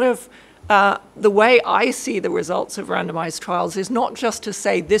a lot of the way I see the results of randomized trials is not just to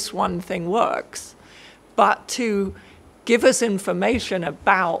say this one thing works, but to give us information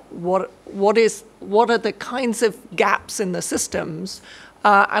about what are the kinds of gaps in the systems.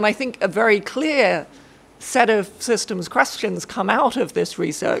 And I think a very clear set of systems questions come out of this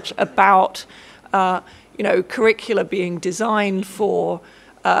research about, curricula being designed for,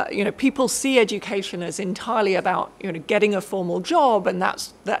 people see education as entirely about, getting a formal job, and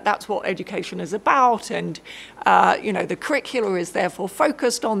that's what education is about. And, the curricula is therefore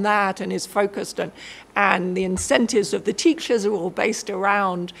focused on that and is focused on, and the incentives of the teachers are all based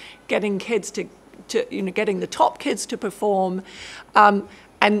around getting kids to getting the top kids to perform.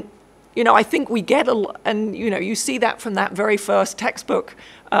 I think we get you see that from that very first textbook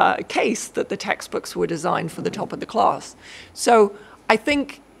case that the textbooks were designed for the top of the class. So I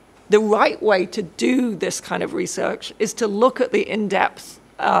think the right way to do this kind of research is to look at the in-depth,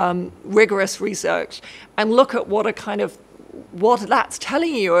 rigorous research and look at what that's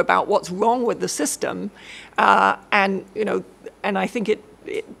telling you about what's wrong with the system. And I think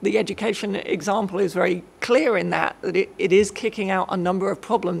the education example is very clear in that it is kicking out a number of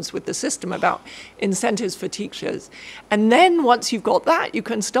problems with the system about incentives for teachers. And then once you've got that, you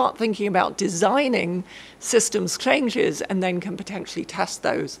can start thinking about designing systems changes and then can potentially test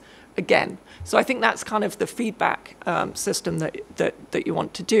those again. So I think that's kind of the feedback system that you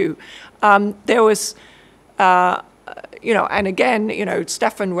want to do. There was and again,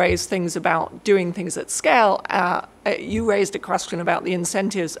 Stefan raised things about doing things at scale. You raised a question about the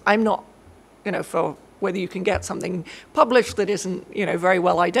incentives. I'm not, for whether you can get something published that isn't, very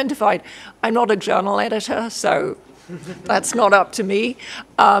well identified. I'm not a journal editor, so that's not up to me.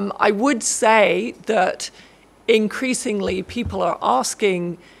 I would say that increasingly people are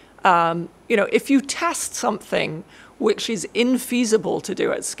asking, if you test something which is infeasible to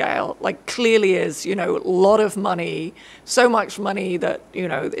do at scale, like clearly is, a lot of money, so much money that,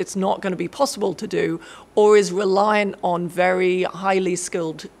 it's not going to be possible to do, or is reliant on very highly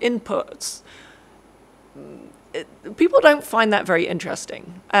skilled inputs. People don't find that very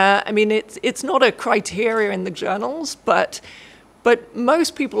interesting. It's not a criteria in the journals, but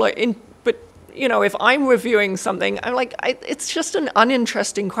most people are if I'm reviewing something, I'm like, it's just an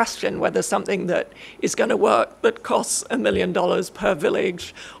uninteresting question whether something that is going to work that costs $1 million per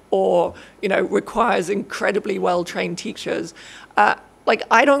village or, requires incredibly well-trained teachers.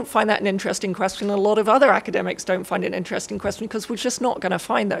 I don't find that an interesting question. A lot of other academics don't find it an interesting question because we're just not going to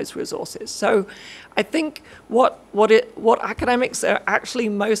find those resources. So I think what academics are actually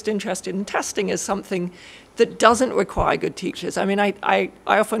most interested in testing is something that doesn't require good teachers. I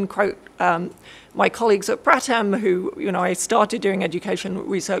often quote my colleagues at Pratham who, I started doing education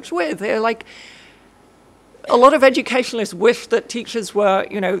research with. They're like, a lot of educationalists wish that teachers were,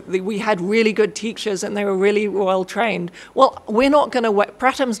 we had really good teachers and they were really well trained. Well, we're not going to wait,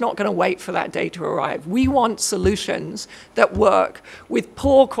 Pratham's not going to wait for that day to arrive. We want solutions that work with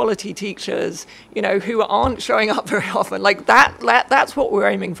poor quality teachers, who aren't showing up very often. Like that's what we're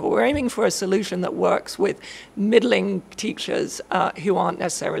aiming for. We're aiming for a solution that works with middling teachers who aren't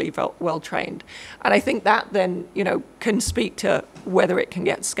necessarily well trained. And I think that then, can speak to whether it can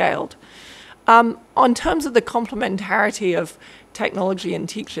get scaled. On terms of the complementarity of technology and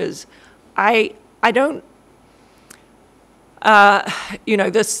teachers, I don't,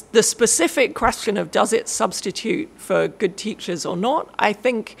 the specific question of does it substitute for good teachers or not, I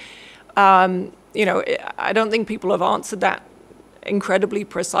think, I don't think people have answered that incredibly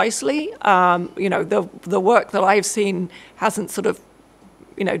precisely. The work that I've seen hasn't sort of,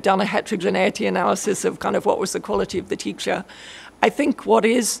 done a heterogeneity analysis of kind of what was the quality of the teacher. I think what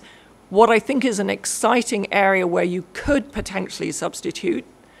I think is an exciting area where you could potentially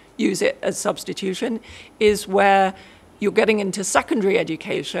use it as substitution, is where you're getting into secondary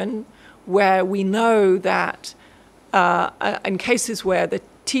education, where we know that in cases where the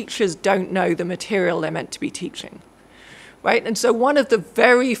teachers don't know the material they're meant to be teaching, right? And so one of the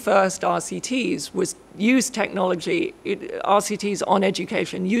very first RCTs was used technology, RCTs on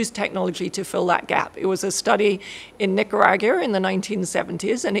education, used technology to fill that gap. It was a study in Nicaragua in the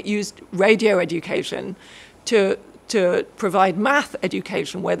 1970s, and it used radio education to provide math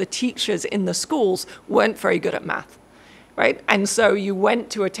education where the teachers in the schools weren't very good at math, right? And so you went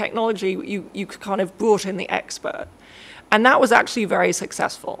to a technology, you kind of brought in the expert. And that was actually very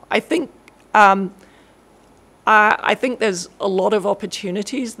successful. I think there's a lot of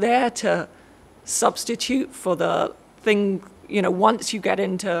opportunities there to substitute for the thing, once you get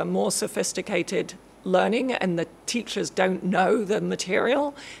into more sophisticated learning and the teachers don't know the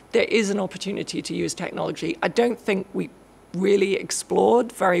material, there is an opportunity to use technology. I don't think we really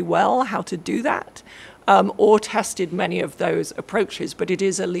explored very well how to do that or tested many of those approaches, but it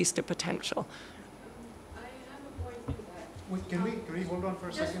is at least a potential. Wait, can we hold on for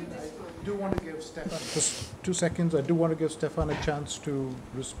a second? I do want to give Stefan, just 2 seconds, I do want to give Stefan a chance to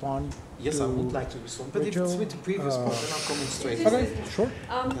respond. Yes, I would like to respond, but Rachel, if it's with the previous point, then I'm coming straight. Okay, sure.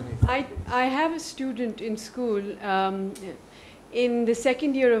 I have a student in school. In the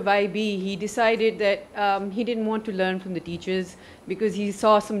second year of IB, he decided that he didn't want to learn from the teachers because he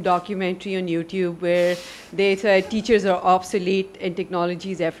saw some documentary on YouTube where they said teachers are obsolete and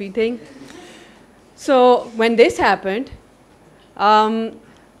technology is everything. So when this happened,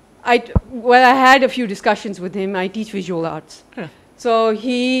 I had a few discussions with him. I teach visual arts. Yeah. So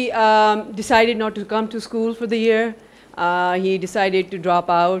he decided not to come to school for the year. He decided to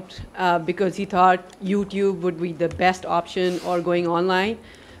drop out because he thought YouTube would be the best option or going online.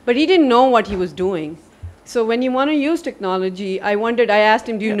 But he didn't know what he was doing. So when you want to use technology, I asked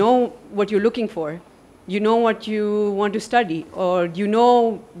him, do you know what you're looking for? You know what you want to study? Or you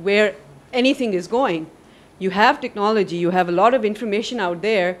know where anything is going? You have technology, you have a lot of information out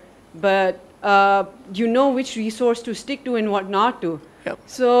there, but you know which resource to stick to and what not to. Yep.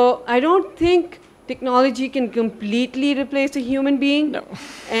 So I don't think technology can completely replace a human being. No.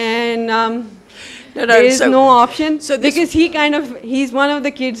 And there is no option because he's one of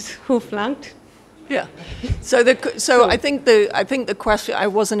the kids who flunked. Yeah. I think the question, I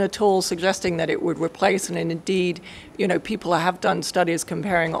wasn't at all suggesting that it would replace, and indeed, people have done studies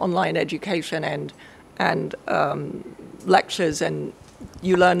comparing online education and lectures, and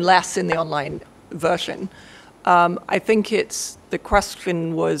you learn less in the online version. I think the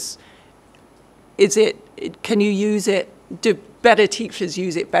question was, can you use it, do better teachers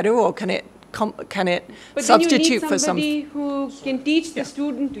use it better, or can it substitute for some? But then you need somebody who can teach the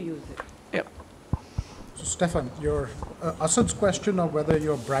student to use it. Yep. So Stefan, your Asad's question of whether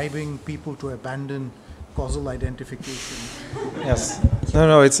you're bribing people to abandon causal identification. Yes.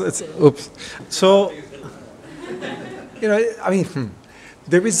 No, it's oops. So,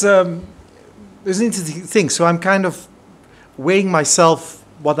 there's an interesting thing. So I'm kind of weighing myself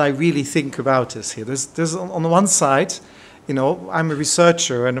what I really think about this here. There's on the one side, I'm a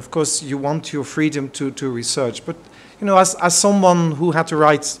researcher, and of course you want your freedom to research. But as someone who had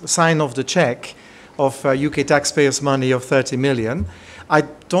to sign off the check of UK taxpayers' money of 30 million, I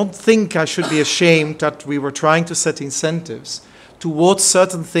don't think I should be ashamed that we were trying to set incentives towards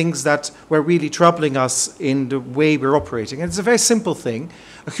certain things that were really troubling us in the way we're operating. And it's a very simple thing.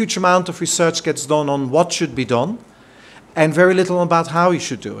 A huge amount of research gets done on what should be done, and very little about how you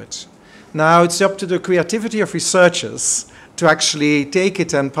should do it. Now, it's up to the creativity of researchers to actually take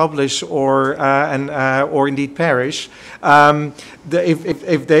it and publish or indeed perish,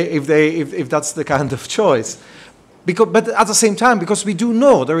 if that's the kind of choice. But at the same time, because we do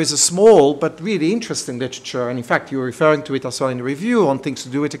know there is a small but really interesting literature, and in fact you're referring to it as well in the review on things to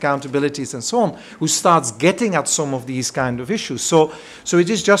do with accountabilities and so on, who starts getting at some of these kind of issues. So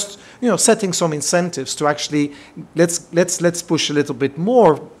it is just, you know, setting some incentives to actually let's push a little bit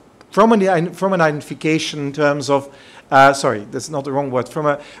more from an identification in terms of sorry, that's not the wrong word, from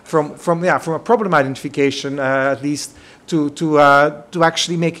a problem identification at least to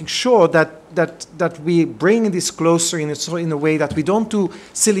actually making sure that we bring this closer in a way that we don't do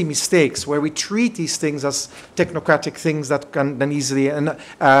silly mistakes where we treat these things as technocratic things that can then easily, and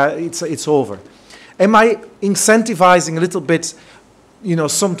it's over. Am I incentivizing a little bit, you know,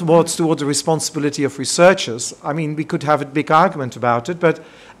 some towards the responsibility of researchers? I mean, we could have a big argument about it, but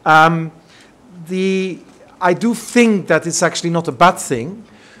I do think that it's actually not a bad thing.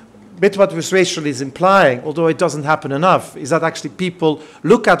 But what Rachel is implying, although it doesn't happen enough, is that actually people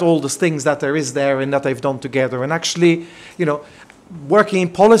look at all the things that there is there and that they've done together. And actually, you know, working in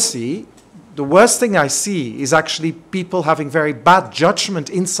policy, the worst thing I see is actually people having very bad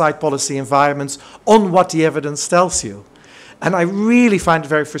judgment inside policy environments on what the evidence tells you. And I really find it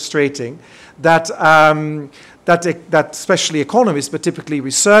very frustrating that that especially economists, but typically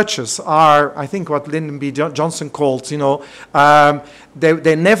researchers, are, I think, what Lyndon B. Johnson called, you know,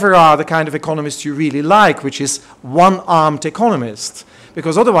 they never are the kind of economist you really like, which is one-armed economist,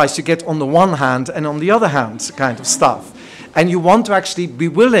 because otherwise you get on the one hand and on the other hand kind of stuff. And you want to actually be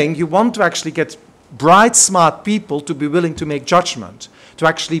willing, you want to actually get bright, smart people to be willing to make judgment, to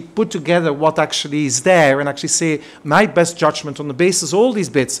actually put together what actually is there and actually say my best judgment on the basis of all these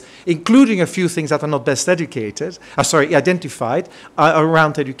bits, including a few things that are not best identified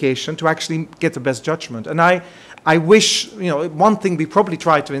around education, to actually get the best judgment. And I wish, you know, one thing we probably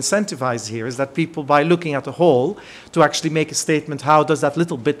try to incentivize here is that people, by looking at the whole, to actually make a statement, how does that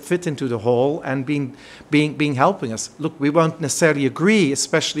little bit fit into the whole, and being helping us. Look, we won't necessarily agree,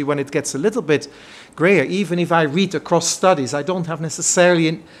 especially when it gets a little bit grayer. Even if I read across studies, I don't have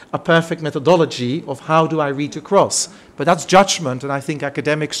necessarily a perfect methodology of how do I read across. But that's judgment, and I think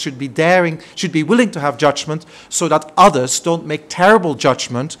academics should be willing to have judgment so that others don't make terrible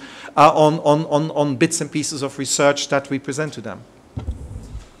judgment on bits and pieces of research that we present to them.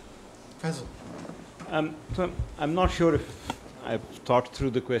 So I'm not sure if I've thought through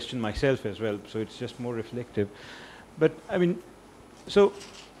the question myself as well, so it's just more reflective. But I mean, so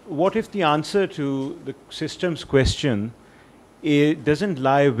what if the answer to the systems question doesn't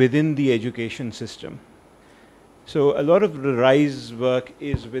lie within the education system? So a lot of the RISE work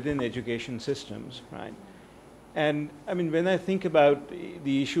is within education systems, right? And I mean, when I think about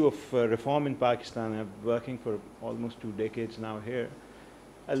the issue of reform in Pakistan, I'm working for almost 2 decades now here,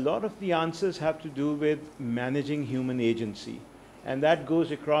 a lot of the answers have to do with managing human agency. And that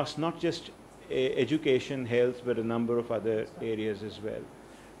goes across not just education, health, but a number of other areas as well,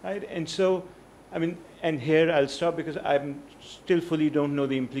 right? And so, I mean, and here I'll stop because I still fully don't know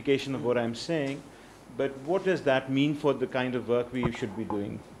the implication of what I'm saying, but what does that mean for the kind of work we should be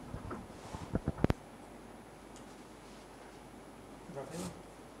doing?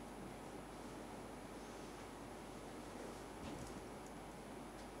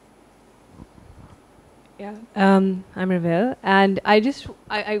 Yeah, I'm Ravel, and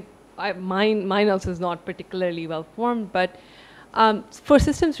mine also is not particularly well formed, but for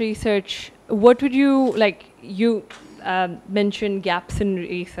systems research, what would you, like, you mentioned gaps in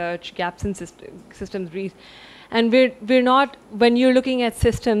research, gaps in systems research, and we're not, when you're looking at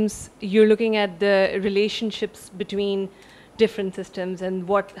systems, you're looking at the relationships between different systems and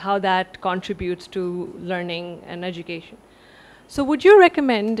how that contributes to learning and education. So would you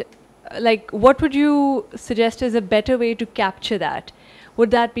recommend, like, what would you suggest is a better way to capture that?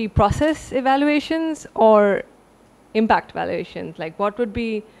 Would that be process evaluations or impact evaluations? Like, what would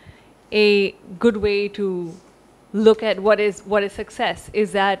be a good way to look at what is success?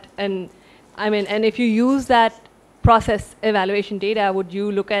 Is that, and if you use that process evaluation data, would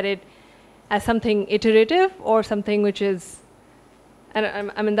you look at it as something iterative or something which is,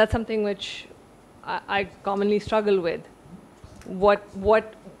 and I mean, that's something which I commonly struggle with. What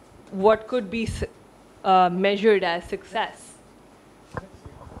could be measured as success?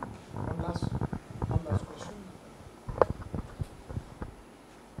 One last question.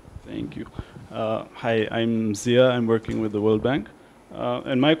 Thank you. Hi, I'm Zia. I'm working with the World Bank.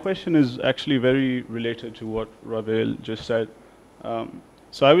 And my question is actually very related to what Ravel just said.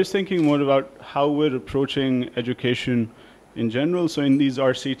 So I was thinking more about how we're approaching education in general. So in these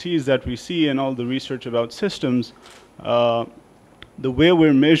RCTs that we see and all the research about systems, the way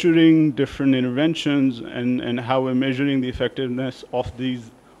we're measuring different interventions and how we're measuring the effectiveness of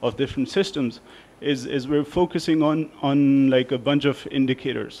different systems is we're focusing on like a bunch of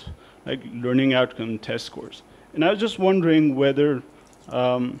indicators, like learning outcome test scores. And I was just wondering whether,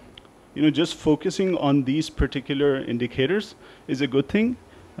 just focusing on these particular indicators is a good thing.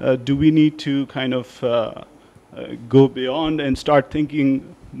 Do we need to kind of go beyond and start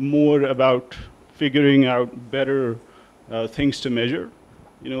thinking more about figuring out better things to measure?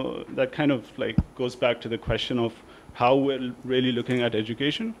 That kind of like goes back to the question of how we're really looking at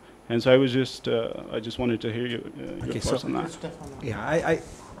education. And so I just wanted to hear your thoughts on that. Yeah,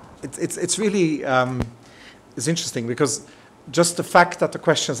 it's really it's interesting because just the fact that the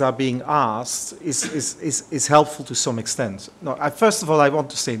questions are being asked is helpful to some extent. No, first of all, I want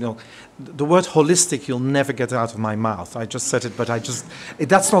to say, the word holistic you'll never get out of my mouth. I just said it, but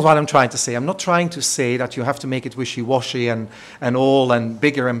that's not what I'm trying to say. I'm not trying to say that you have to make it wishy-washy and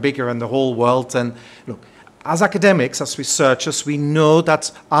bigger and the whole world. And look, as academics, as researchers, we know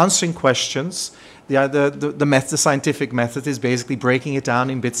that answering questions, the scientific method is basically breaking it down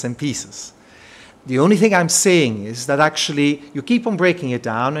in bits and pieces. The only thing I'm saying is that actually you keep on breaking it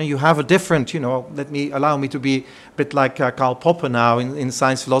down and you have a different, allow me to be a bit like Karl Popper now in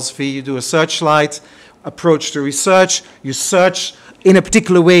science philosophy. You do a searchlight approach to research, you search in a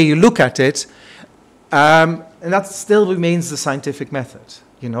particular way, you look at it, and that still remains the scientific method.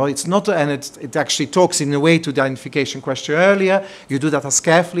 It's not, and it actually talks in a way to the identification question earlier. You do that as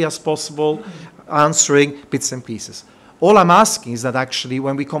carefully as possible, answering bits and pieces. All I'm asking is that actually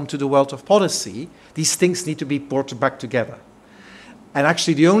when we come to the world of policy, these things need to be brought back together. And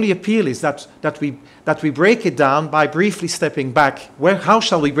actually the only appeal is that we break it down by briefly stepping back. How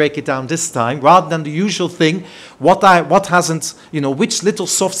shall we break it down this time? Rather than the usual thing, what hasn't, which little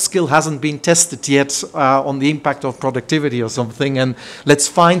soft skill hasn't been tested yet on the impact of productivity or something, and let's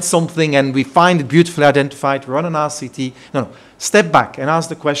find something and we find it beautifully identified, run an RCT. No. Step back and ask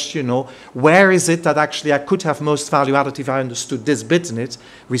the question, where is it that actually I could have most value added if I understood this bit in it,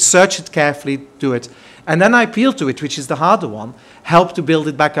 research it carefully, do it. And then I appeal to it, which is the harder one, help to build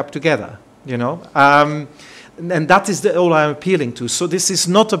it back up together, And that is all I'm appealing to. So this is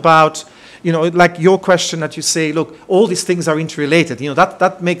not about, like your question that you say, look, all these things are interrelated.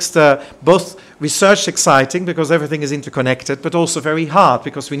 That makes both research exciting because everything is interconnected, but also very hard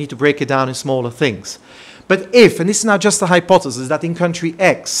because we need to break it down in smaller things. But if, and this is now just a hypothesis, that in country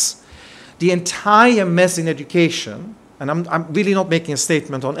X, the entire mess in education, and I'm really not making a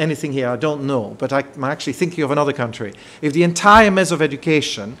statement on anything here, I don't know, but I'm actually thinking of another country. If the entire mess of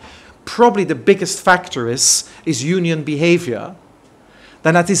education, probably the biggest factor is union behavior,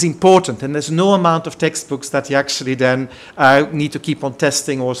 then that is important. And there's no amount of textbooks that you actually then need to keep on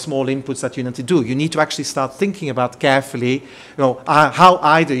testing or small inputs that you need to do. You need to actually start thinking about carefully, how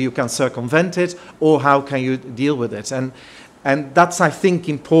either you can circumvent it or how can you deal with it. And that's, I think,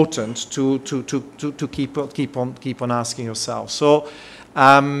 important to keep on asking yourself. So,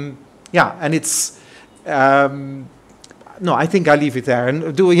 yeah, and it's. No, I think I leave it there.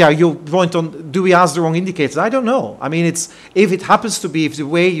 And your point on, do we ask the wrong indicators? I don't know. I mean, if it happens to be, if the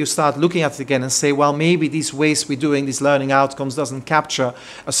way you start looking at it again and say, well, maybe these ways we're doing these learning outcomes doesn't capture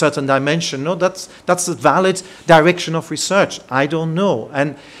a certain dimension. No, that's a valid direction of research. I don't know.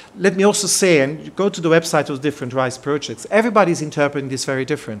 And let me also say, and go to the website of different RISE projects, everybody's interpreting this very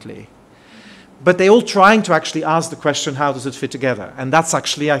differently. But they're all trying to actually ask the question, how does it fit together? And that's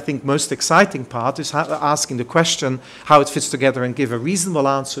actually, I think, most exciting part is asking the question how it fits together and give a reasonable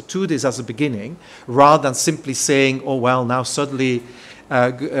answer to this as a beginning, rather than simply saying, oh, well, now suddenly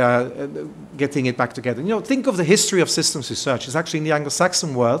getting it back together. Think of the history of systems research. It's actually in the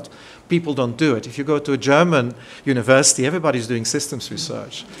Anglo-Saxon world, people don't do it. If you go to a German university, everybody's doing systems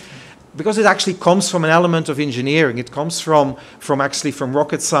research. Because it actually comes from an element of engineering. It comes from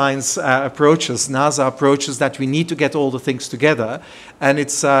rocket science approaches, NASA approaches, that we need to get all the things together. And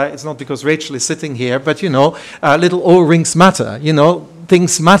it's not because Rachel is sitting here, but, little O-rings matter.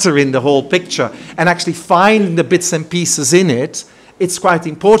 Things matter in the whole picture. And actually finding the bits and pieces in it, it's quite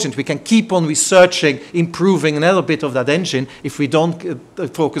important. We can keep on researching, improving another bit of that engine. If we don't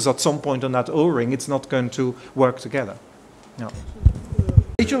focus at some point on that O-ring, it's not going to work together. No.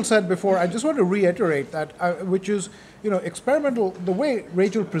 Rachel said before, I just want to reiterate that, which is, experimental, the way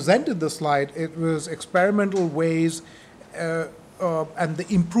Rachel presented the slide, it was experimental ways and the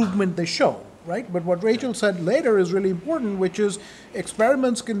improvement they show, right? But what Rachel said later is really important, which is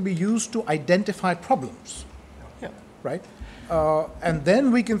experiments can be used to identify problems, right? And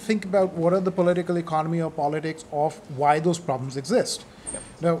then we can think about what are the political economy or politics of why those problems exist.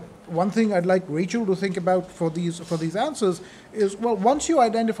 Now, one thing I'd like Rachel to think about for these answers is, well, once you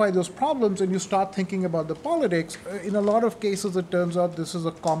identify those problems and you start thinking about the politics, in a lot of cases it turns out this is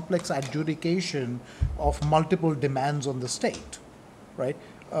a complex adjudication of multiple demands on the state, right?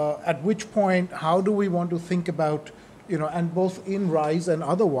 At which point, how do we want to think about, and both in RISE and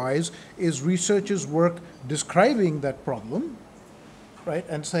otherwise, is researchers' work describing that problem, right?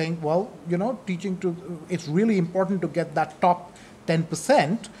 And saying, well, it's really important to get that top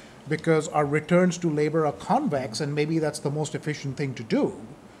 10% because our returns to labor are convex, and maybe that's the most efficient thing to do,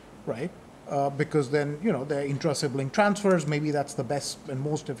 right? Because then, there are intra-sibling transfers, maybe that's the best and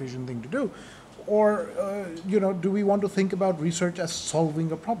most efficient thing to do. Or, do we want to think about research as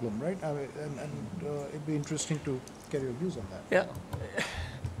solving a problem, right? It'd be interesting to get your views on that. Yeah.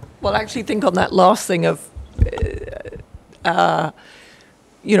 Well, I actually think on that last thing of,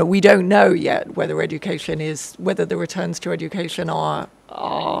 we don't know yet whether whether the returns to education are,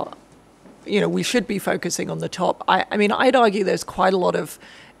 we should be focusing on the top. I mean, I'd argue there's quite a lot of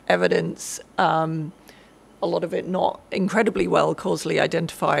evidence, a lot of it not incredibly well causally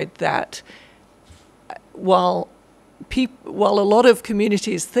identified, that while a lot of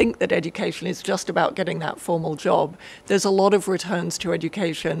communities think that education is just about getting that formal job, there's a lot of returns to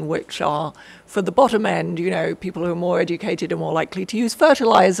education which are, for the bottom end, people who are more educated are more likely to use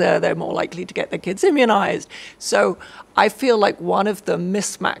fertilizer, they're more likely to get their kids immunized. So I feel like one of the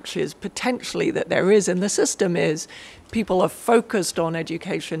mismatches potentially that there is in the system is people are focused on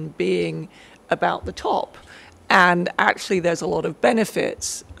education being about the top, and actually there's a lot of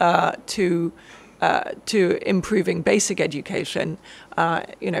benefits to improving basic education,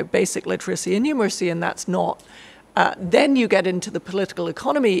 basic literacy and numeracy, and that's not. Then you get into the political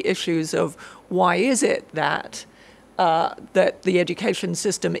economy issues of why is it that that the education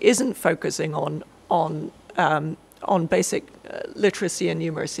system isn't focusing on basic literacy and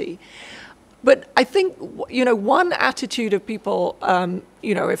numeracy. But I think one attitude of people,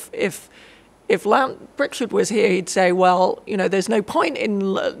 if Lant Pritchard was here, he'd say, well, there's no point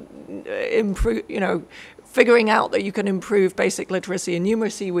in figuring out that you can improve basic literacy and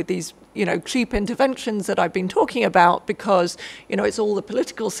numeracy with these, cheap interventions that I've been talking about because, it's all the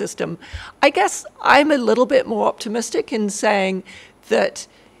political system. I guess I'm a little bit more optimistic in saying that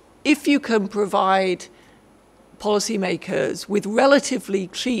if you can provide policymakers with relatively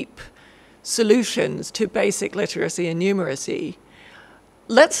cheap solutions to basic literacy and numeracy,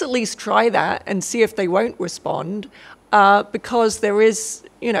 let's at least try that and see if they won't respond, because there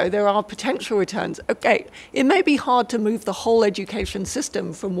are potential returns. Okay, it may be hard to move the whole education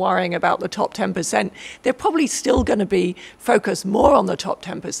system from worrying about the top 10%. They're probably still going to be focused more on the top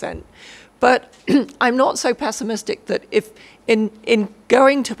 10%. But I'm not so pessimistic that if in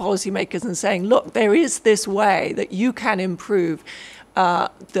going to policymakers and saying, look, there is this way that you can improve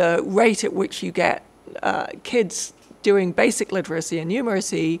the rate at which you get kids doing basic literacy and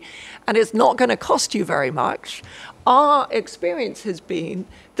numeracy, and it's not going to cost you very much, our experience has been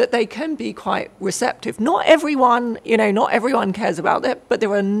that they can be quite receptive. Not everyone, not everyone cares about that, but there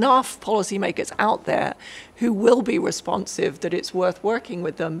are enough policymakers out there who will be responsive that it's worth working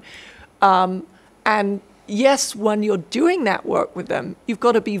with them. And yes, when you're doing that work with them, you've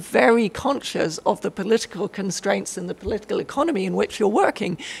got to be very conscious of the political constraints and the political economy in which you're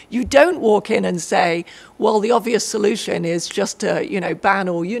working. You don't walk in and say, well, the obvious solution is just to, ban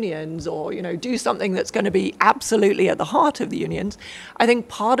all unions or, do something that's going to be absolutely at the heart of the unions. I think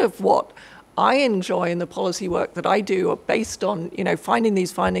part of what I enjoy in the policy work that I do are based on, finding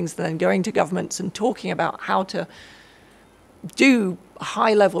these findings and then going to governments and talking about how to do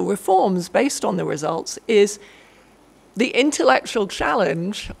high-level reforms based on the results, is the intellectual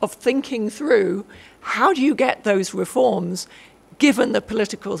challenge of thinking through how do you get those reforms given the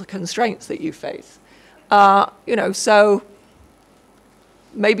political constraints that you face. So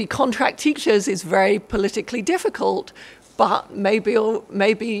maybe contract teachers is very politically difficult, but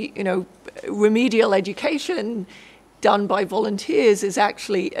maybe remedial education done by volunteers is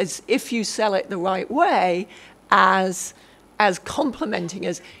actually, as if you sell it the right way, as complementing,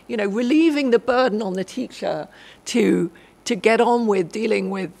 as relieving the burden on the teacher to get on with dealing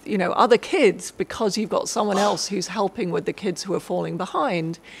with other kids because you've got someone else who's helping with the kids who are falling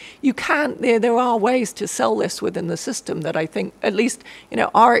behind. You can't. There are ways to sell this within the system that I think, at least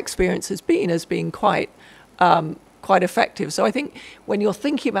our experience has been quite effective. So I think when you're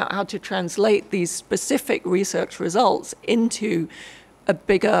thinking about how to translate these specific research results into a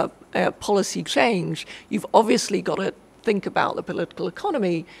bigger policy change, you've obviously got to think about the political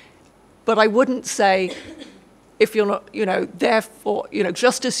economy, but I wouldn't say, if you're not, therefore,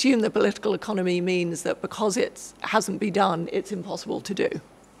 just assume the political economy means that because it hasn't been done, it's impossible to do.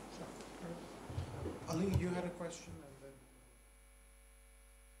 Ali, you had a question? And then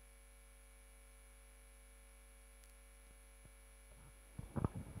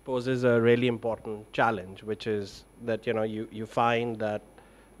poses a really important challenge, which is that, you find that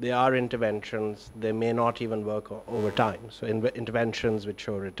there are interventions, they may not even work over time. So interventions which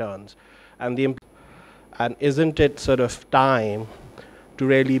show returns. And isn't it sort of time to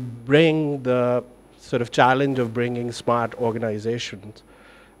really bring the sort of challenge of bringing smart organizations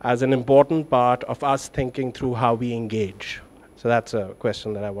as an important part of us thinking through how we engage? So that's a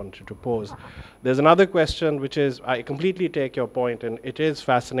question that I wanted to pose. There's another question, which is, I completely take your point, and it is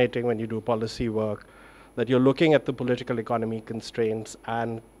fascinating when you do policy work, that you're looking at the political economy constraints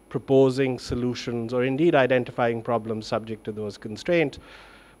and proposing solutions, or indeed identifying problems subject to those constraints.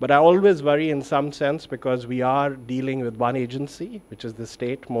 But I always worry in some sense, because we are dealing with one agency, which is the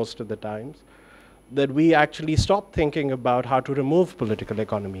state most of the times, that we actually stop thinking about how to remove political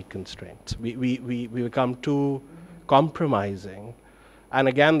economy constraints. We become too compromising. And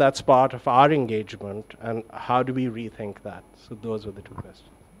again, that's part of our engagement, and how do we rethink that? So those were the two questions.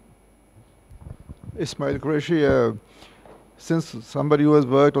 Ismail Qureshi, since somebody who has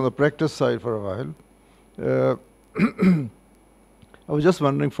worked on the practice side for a while, I was just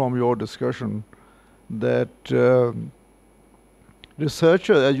wondering from your discussion that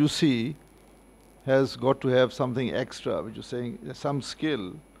researcher, as you see, has got to have something extra, which is saying some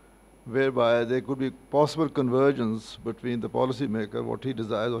skill, whereby there could be possible convergence between the policymaker, what he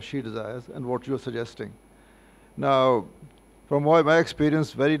desires or she desires, and what you're suggesting. Now, from my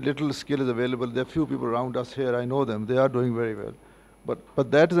experience, very little skill is available. There are few people around us here, I know them, they are doing very well.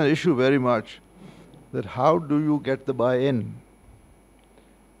 But that is an issue very much, that how do you get the buy-in?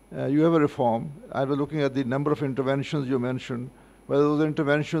 You have a reform. I was looking at the number of interventions you mentioned, whether those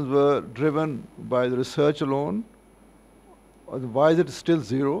interventions were driven by the research alone, or why is it still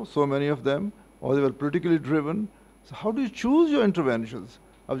zero, so many of them, or they were politically driven. So how do you choose your interventions?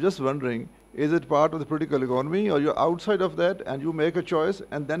 I was just wondering, is it part of the political economy, or you're outside of that and you make a choice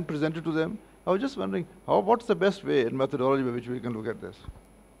and then present it to them? I was just wondering, what's the best way and methodology by which we can look at this?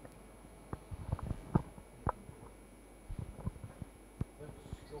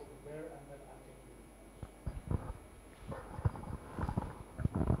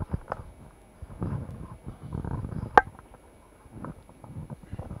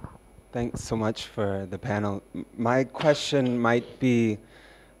 Thanks so much for the panel. My question might be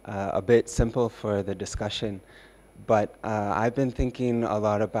a bit simple for the discussion, but I've been thinking a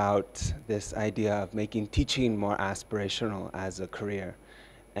lot about this idea of making teaching more aspirational as a career.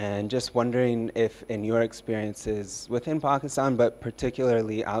 And just wondering if in your experiences within Pakistan, but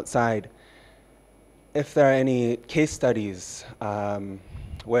particularly outside, if there are any case studies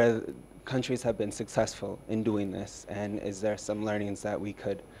where countries have been successful in doing this, and is there some learnings that we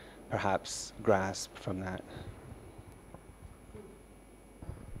could perhaps grasp from that?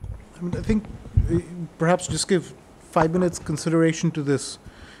 I think perhaps just give 5 minutes consideration to this.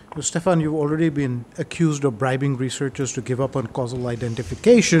 Stefan, you've already been accused of bribing researchers to give up on causal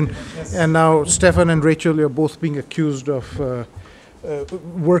identification. Yes. And now Stefan and Rachel, you're both being accused of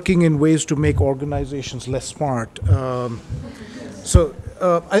working in ways to make organizations less smart.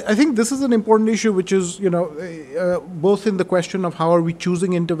 I think this is an important issue, which is, both in the question of how are we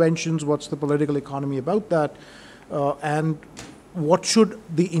choosing interventions, what's the political economy about that, and what should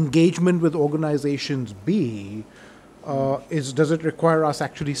the engagement with organizations be? Does it require us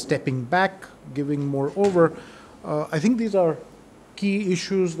actually stepping back, giving more over? I think these are key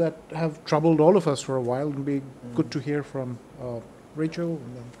issues that have troubled all of us for a while, and be good to hear from Rachel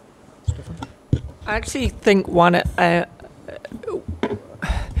and then Stefan. I actually think one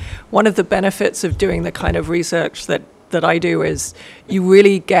of the benefits of doing the kind of research that I do is you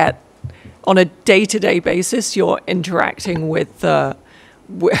really get, on a day-to-day basis, you're interacting with the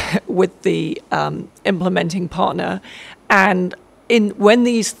implementing partner, and when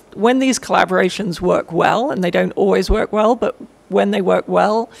these collaborations work well, and they don't always work well, but when they work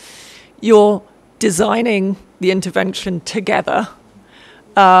well, you're designing the intervention together.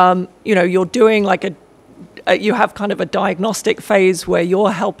 You're doing like you have kind of a diagnostic phase where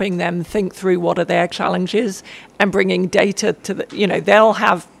you're helping them think through what are their challenges and bringing data to they'll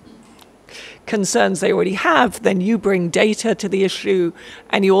have concerns they already have, then you bring data to the issue,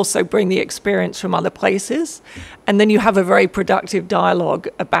 and you also bring the experience from other places, and then you have a very productive dialogue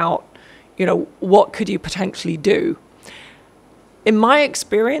about, what could you potentially do. In my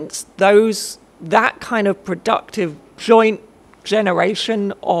experience, that kind of productive joint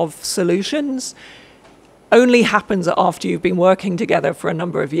generation of solutions only happens after you've been working together for a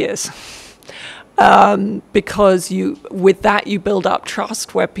number of years. Because with that you build up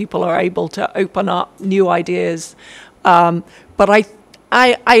trust where people are able to open up new ideas. But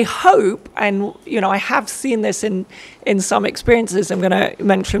I hope, and I have seen this in some experiences. I'm going to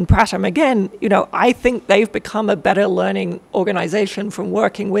mention Pratham again. I think they've become a better learning organization from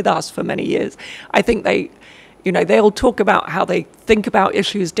working with us for many years. I think they'll talk about how they think about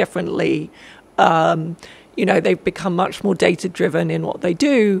issues differently. They've become much more data-driven in what they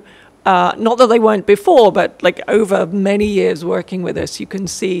do. Not that they weren't before, but like over many years working with us, you can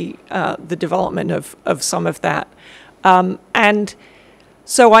see the development of some of that. And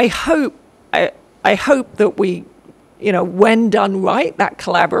so I hope that we, when done right, that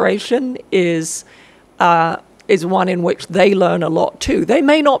collaboration is one in which they learn a lot too. They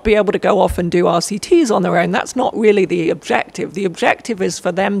may not be able to go off and do RCTs on their own. That's not really the objective. The objective is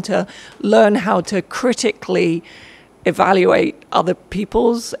for them to learn how to critically evaluate other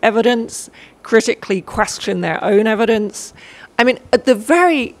people's evidence, critically question their own evidence. I mean, in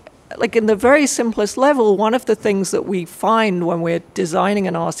the very simplest level, one of the things that we find when we're designing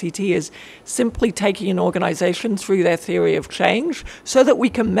an RCT is simply taking an organization through their theory of change so that we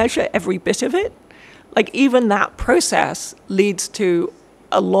can measure every bit of it. Like, even that process leads to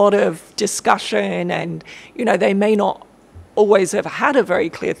a lot of discussion, and, they may not always have had a very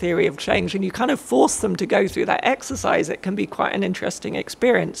clear theory of change, and you kind of force them to go through that exercise. It can be quite an interesting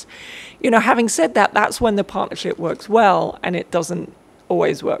experience. Having said that, that's when the partnership works well, and it doesn't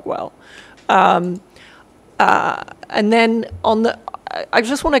always work well. And then I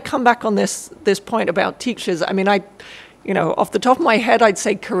just want to come back on this point about teachers. I mean, off the top of my head, I'd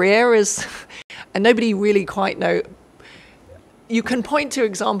say career is, and nobody really quite know. You can point to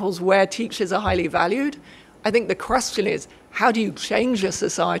examples where teachers are highly valued. I think the question is, how do you change a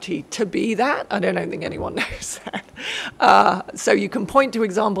society to be that? I don't think anyone knows that. So you can point to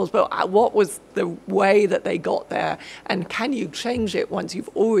examples, but what was the way that they got there? And can you change it once you've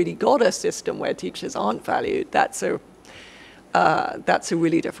already got a system where teachers aren't valued? That's a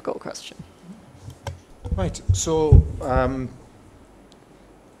really difficult question. Right. So,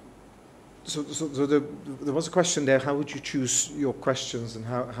 there was a question there. How would you choose your questions, and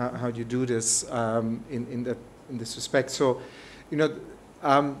how do you do this in this respect? So,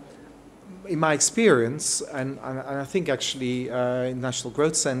 in my experience, and I think actually National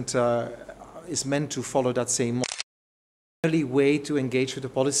Growth Center is meant to follow that same early way to engage with the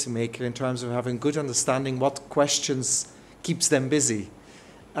policymaker in terms of having good understanding what questions keeps them busy.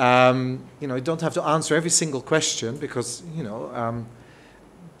 You don't have to answer every single question because,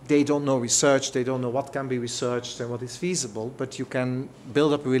 they don't know research, they don't know what can be researched and what is feasible, but you can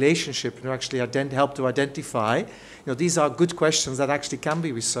build up a relationship and actually help to identify, these are good questions that actually can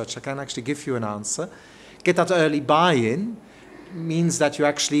be researched. I can actually give you an answer. Get that early buy-in means that you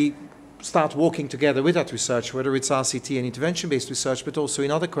actually start working together with that research, whether it's RCT and intervention-based research, but also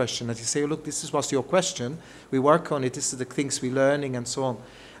in other questions, that you say, look, this was your question, we work on it, this is the things we're learning, and so on.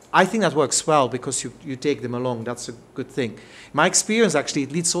 I think that works well because you take them along. That's a good thing. My experience, actually,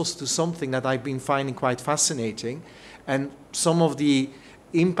 it leads also to something that I've been finding quite fascinating. And some of the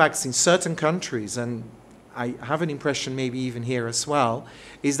impacts in certain countries, and I have an impression maybe even here as well,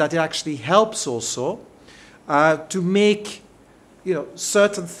 is that it actually helps also to make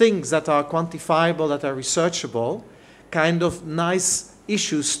certain things that are quantifiable, that are researchable, kind of nice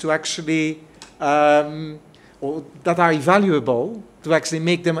issues to actually, or that are evaluable, to actually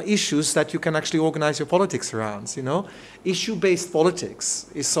make them issues that you can actually organize your politics around, Issue-based politics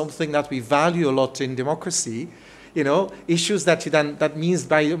is something that we value a lot in democracy, issues that that means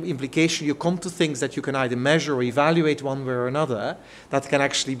by implication you come to things that you can either measure or evaluate one way or another, that can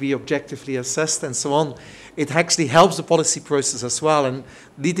actually be objectively assessed and so on. It actually helps the policy process as well, and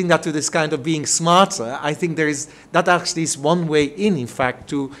leading that to this kind of being smarter, I think that actually is one way in fact,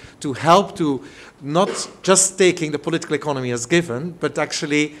 to help to not just taking the political economy as given, but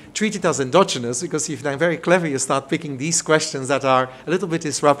actually treat it as endogenous, because if you're very clever, you start picking these questions that are a little bit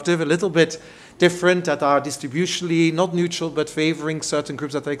disruptive, a little bit different, that are distributionally not neutral, but favoring certain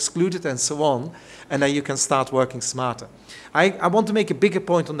groups that are excluded and so on, and then you can start working smarter. I want to make a bigger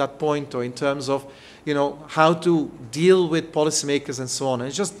point on that point, though, in terms of how to deal with policymakers and so on. And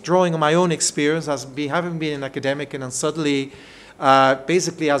it's just drawing on my own experience as having been an academic and then suddenly,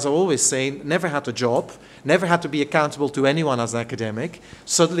 basically, as I always say, never had a job, never had to be accountable to anyone as an academic,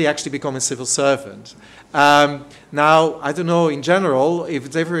 suddenly actually become a civil servant. Now, I don't know in general if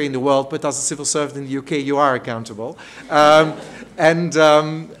it's everywhere in the world, but as a civil servant in the UK, you are accountable. And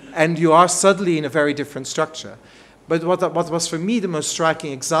you are suddenly in a very different structure. But what was for me the most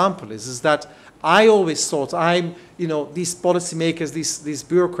striking example is that I always thought these policymakers, these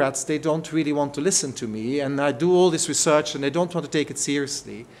bureaucrats, they don't really want to listen to me, and I do all this research and they don't want to take it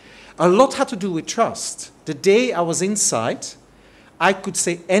seriously. A lot had to do with trust. The day I was inside, I could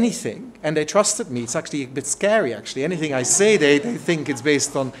say anything, and they trusted me. It's actually a bit scary, actually. Anything I say, they think it's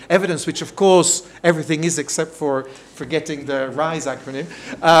based on evidence, which, of course, everything is except for forgetting the RISE acronym.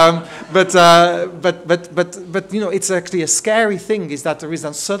 But it's actually a scary thing, is that there is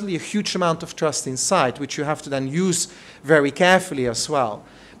then suddenly a huge amount of trust inside, which you have to then use very carefully as well.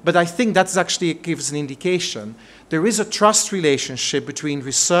 But I think that actually gives an indication. There is a trust relationship between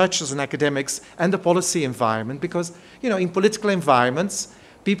researchers and academics and the policy environment, because, in political environments,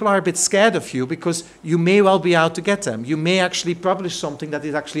 people are a bit scared of you because you may well be out to get them. You may actually publish something that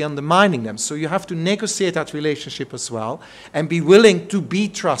is actually undermining them. So you have to negotiate that relationship as well and be willing to be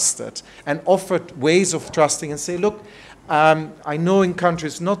trusted and offer ways of trusting and say, look, I know in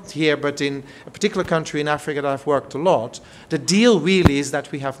countries, not here, but in a particular country in Africa that I've worked a lot, the deal really is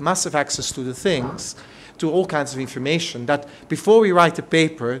that we have massive access to the things, to all kinds of information, that before we write a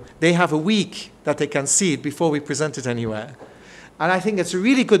paper, they have a week that they can see it before we present it anywhere. And I think it's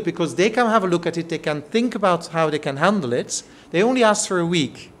really good because they can have a look at it, they can think about how they can handle it. They only ask for a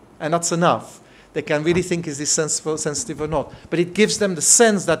week, and that's enough. They can really think, is this sensitive or not? But it gives them the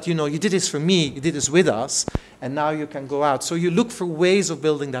sense that, you did this for me, you did this with us, and now you can go out. So you look for ways of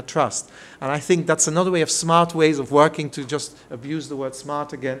building that trust. And I think that's another way of smart ways of working, to just abuse the word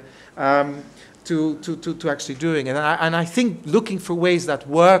smart again, to actually doing it. And I think looking for ways that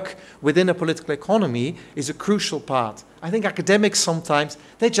work within a political economy is a crucial part. I think academics sometimes,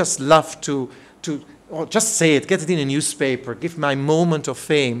 they just love to or just say it, get it in a newspaper, give my moment of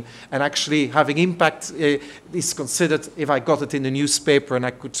fame, and actually having impact is considered if I got it in the newspaper and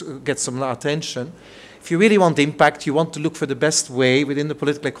I could get some attention. If you really want impact, you want to look for the best way within the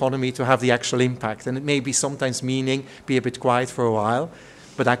political economy to have the actual impact. And it may be sometimes meaning, be a bit quiet for a while,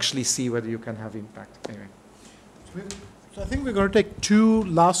 but actually see whether you can have impact. Anyway. So I think we're going to take two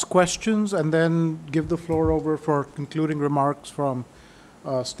last questions and then give the floor over for concluding remarks from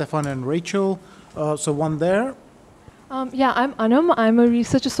Stefan and Rachel. So one there. Yeah, I'm Anam. I'm a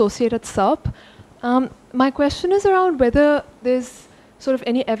research associate at SERP. My question is around whether there's sort of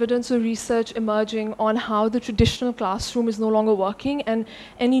any evidence or research emerging on how the traditional classroom is no longer working, and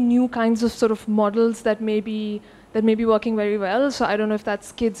any new kinds of sort of models that may be working very well. So I don't know if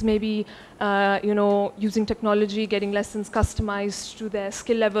that's kids maybe using technology, getting lessons customized to their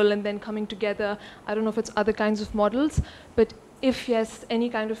skill level and then coming together. I don't know if it's other kinds of models, but if yes, any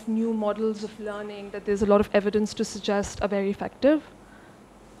kind of new models of learning that there's a lot of evidence to suggest are very effective.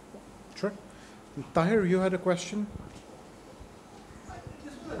 Sure. Tahir, you had a question?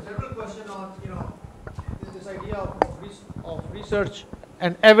 Just a general question on, this idea of research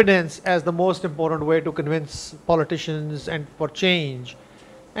and evidence as the most important way to convince politicians and for change.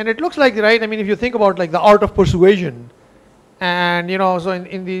 And it looks like, right, I mean, if you think about like the art of persuasion, and, so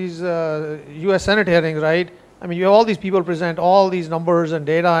in these US Senate hearings, right, I mean, you have all these people present all these numbers and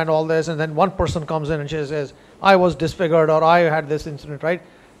data and all this, and then one person comes in and she says, I was disfigured or I had this incident, right?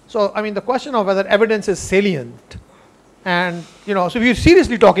 So, I mean, the question of whether evidence is salient, and, so if you're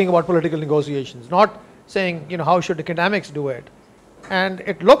seriously talking about political negotiations, not saying, how should academics do it? And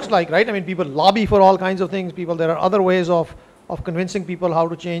it looks like, right, I mean, people lobby for all kinds of things. There are other ways of convincing people how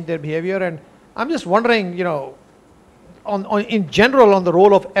to change their behavior. And I'm just wondering, in general on the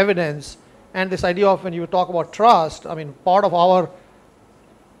role of evidence, and this idea of when you talk about trust, I mean, part of our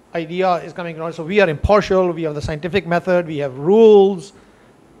idea is coming, so we are impartial, we have the scientific method, we have rules,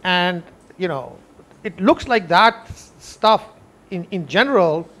 and, it looks like that stuff in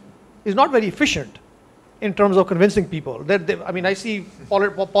general is not very efficient in terms of convincing people. I mean, I see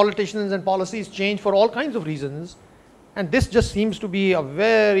politicians and policies change for all kinds of reasons, and this just seems to be a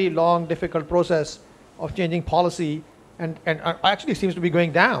very long, difficult process of changing policy. And actually seems to be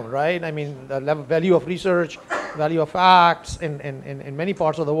going down, right? I mean, the value of research, value of facts in many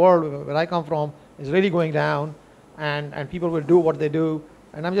parts of the world where I come from is really going down, and people will do what they do.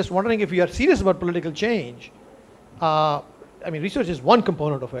 And I'm just wondering if we are serious about political change. I mean, research is one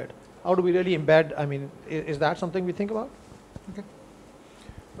component of it. How do we really embed? I mean, is that something we think about? Okay.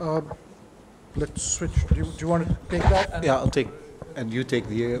 Let's switch. Do you want to take that? Yeah, I'll take. And you take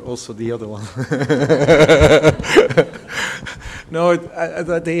also the other one. No,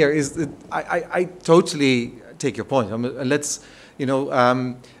 there is. I totally take your point. I mean, let's,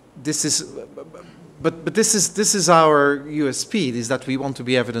 this is, but this is our USP, is that we want to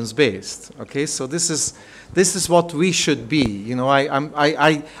be evidence based. Okay, so this is what we should be.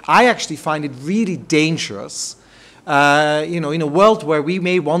 I actually find it really dangerous in a world where we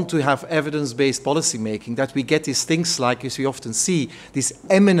may want to have evidence-based policy making, that we get these things like, as we often see, this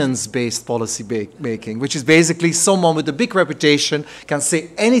eminence-based policy making, which is basically someone with a big reputation can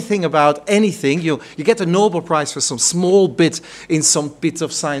say anything about anything. You get a Nobel Prize for some small bit in some bit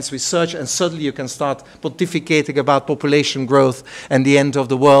of science research, and suddenly you can start pontificating about population growth and the end of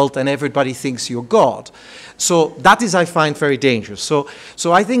the world, and everybody thinks you're God. So that is, I find, very dangerous. So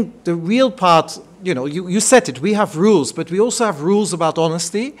I think the real part, you said it, we have rules, but we also have rules about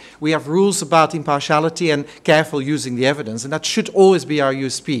honesty. We have rules about impartiality and careful using the evidence, and that should always be our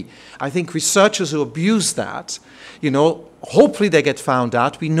USP. I think researchers who abuse that, hopefully they get found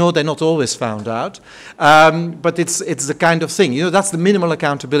out. We know they're not always found out, but it's the kind of thing. That's the minimal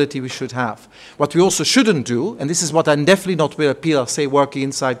accountability we should have. What we also shouldn't do, and this is what I'm definitely not will appeal, say working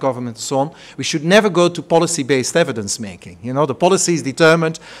inside government and so on, we should never go to policy-based evidence making. The policy is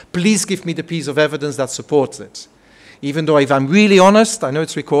determined. Please give me the piece of evidence that supports it. Even though, if I'm really honest, I know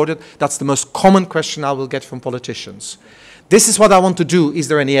it's recorded, that's the most common question I will get from politicians. This is what I want to do. Is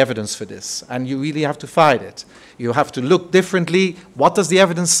there any evidence for this? And you really have to fight it. You have to look differently. What does the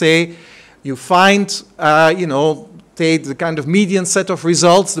evidence say? You find, take the kind of median set of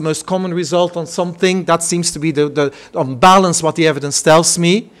results, the most common result on something. That seems to be on balance what the evidence tells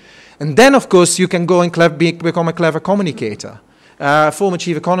me. And then, of course, you can go and become a clever communicator. A former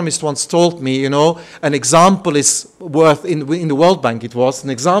chief economist once told me, an example is worth, in the World Bank it was, an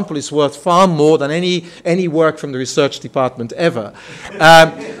example is worth far more than any work from the research department ever.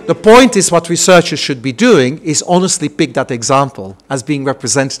 The point is what researchers should be doing is honestly pick that example as being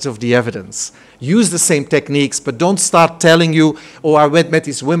representative of the evidence. Use the same techniques, but don't start telling you, oh, I met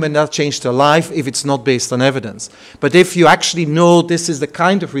these women, that changed their life, if it's not based on evidence. But if you actually know this is the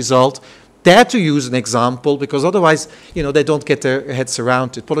kind of result, dare to use an example, because otherwise, they don't get their heads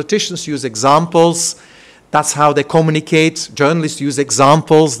around it. Politicians use examples. That's how they communicate. Journalists use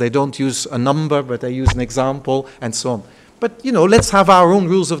examples. They don't use a number, but they use an example, and so on. But, let's have our own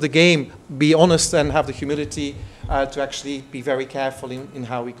rules of the game, be honest, and have the humility to actually be very careful in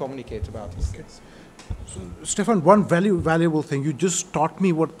how we communicate about these things. So, Stefan, one valuable thing, you just taught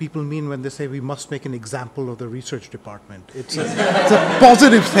me what people mean when they say we must make an example of the research department. It's a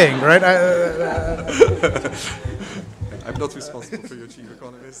positive thing, right? I'm not responsible for your chief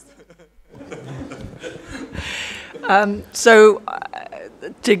economist.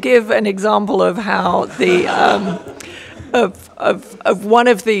 To give an example of how the of one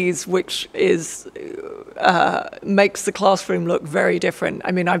of these, which is makes the classroom look very different.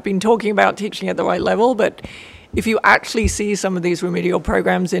 I mean, I've been talking about teaching at the right level, but if you actually see some of these remedial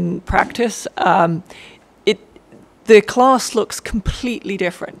programs in practice, the class looks completely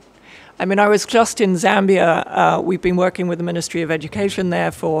different. I mean, I was just in Zambia. We've been working with the Ministry of Education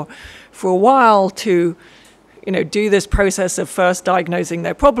there for a while to, do this process of first diagnosing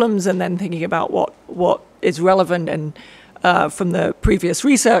their problems and then thinking about what is relevant and from the previous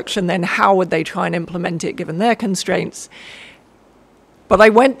research, and then how would they try and implement it given their constraints. But I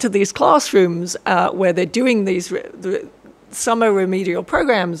went to these classrooms where they're doing these summer remedial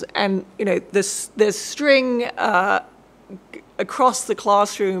programs, and there's string across the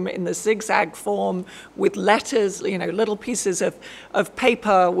classroom in the zigzag form with letters, little pieces of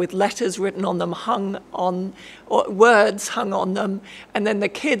paper with letters written on them, hung on, or words hung on them, and then the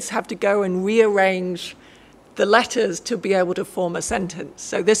kids have to go and rearrange the letters to be able to form a sentence.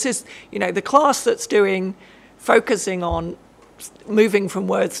 So this is, the class that's focusing on moving from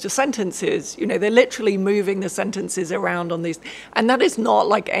words to sentences, they're literally moving the sentences around on these. And that is not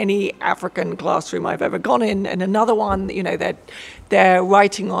like any African classroom I've ever gone in. And another one, they're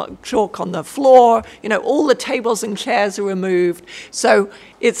writing on chalk on the floor, all the tables and chairs are removed. So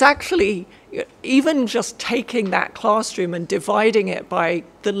it's actually, even just taking that classroom and dividing it by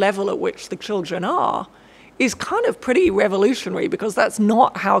the level at which the children are, is kind of pretty revolutionary, because that's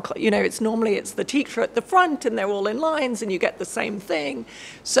not how, it's normally it's the teacher at the front and they're all in lines and you get the same thing.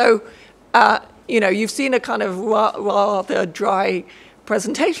 So, you've seen a kind of rather dry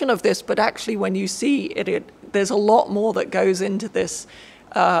presentation of this, but actually when you see it, there's a lot more that goes into this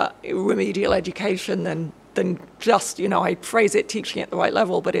remedial education than just, I phrase it teaching at the right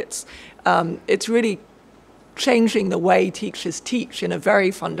level, but it's really changing the way teachers teach in a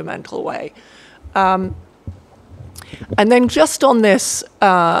very fundamental way. And then just on this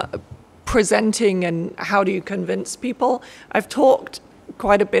presenting and how do you convince people, I've talked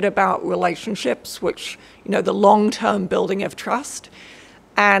quite a bit about relationships, which, the long-term building of trust.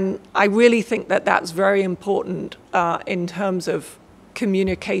 And I really think that that's very important in terms of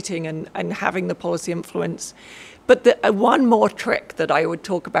communicating and having the policy influence. But one more trick that I would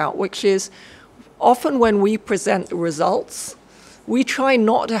talk about, which is often when we present the results, we try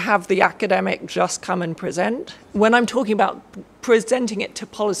not to have the academic just come and present. When I'm talking about presenting it to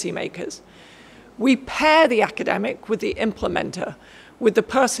policymakers, we pair the academic with the implementer, with the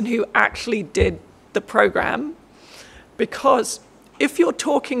person who actually did the program, because if you're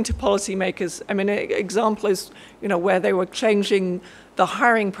talking to policymakers, I mean, an example is, where they were changing the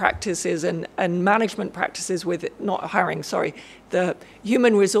hiring practices and management practices with, not hiring, sorry, the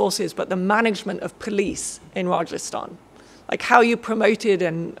human resources, but the management of police in Rajasthan. Like how you promoted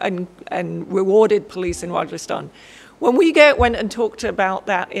and rewarded police in Rajasthan. When we went and talked about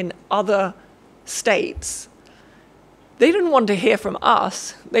that in other states, they didn't want to hear from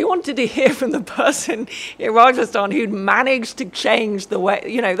us. They wanted to hear from the person in Rajasthan who'd managed to change the way,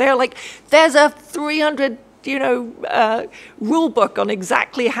 they're like, there's a 300, rule book on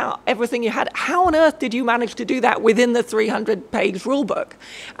exactly how everything you had. How on earth did you manage to do that within the 300-page rule book?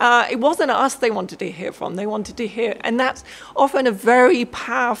 It wasn't us they wanted to hear from. They wanted to hear, and that's often a very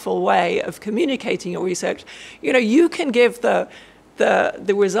powerful way of communicating your research. You can give the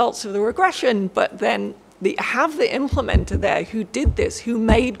results of the regression, but then have the implementer there who did this, who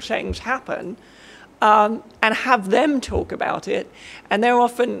made change happen, and have them talk about it. And they're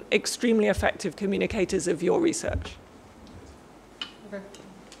often extremely effective communicators of your research. Okay.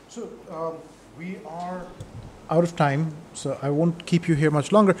 So we are out of time, so I won't keep you here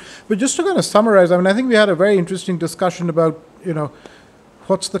much longer. But just to kind of summarize, I think we had a very interesting discussion about,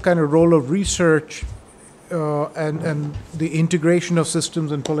 what's the kind of role of research and the integration of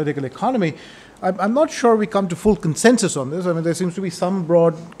systems and political economy. I'm not sure we come to full consensus on this. There seems to be some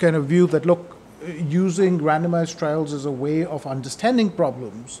broad kind of view that, look, using randomized trials is a way of understanding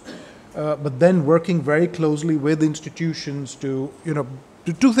problems, but then working very closely with institutions to,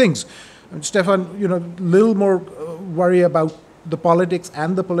 to do things. And Stefan, a little more worry about the politics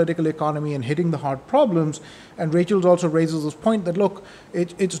and the political economy and hitting the hard problems. And Rachel also raises this point that, look,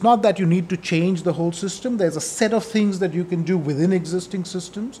 it's not that you need to change the whole system. There's a set of things that you can do within existing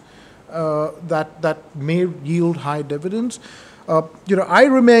systems that may yield high dividends. I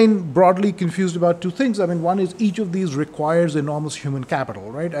remain broadly confused about two things. One is each of these requires enormous human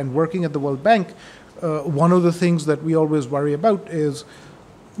capital, right? And working at the World Bank, one of the things that we always worry about is,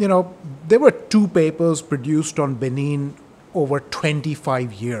 there were 2 papers produced on Benin over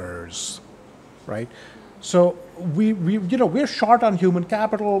 25 years, right? So we're short on human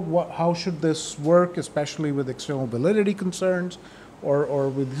capital. How should this work, especially with external validity concerns or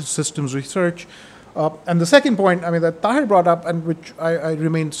with systems research? And the second point, that Tahir brought up, and which I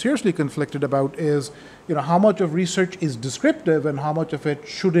remain seriously conflicted about, is, how much of research is descriptive and how much of it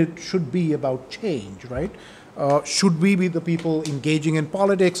should be about change, right? Should we be the people engaging in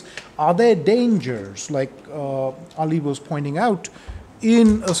politics? Are there dangers, like Ali was pointing out,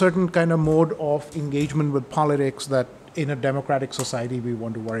 in a certain kind of mode of engagement with politics that in a democratic society we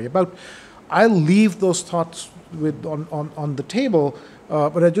want to worry about? I'll leave those thoughts on the table.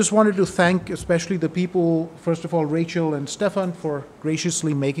 But I just wanted to thank especially the people, first of all, Rachel and Stefan, for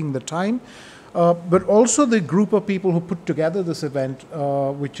graciously making the time, but also the group of people who put together this event,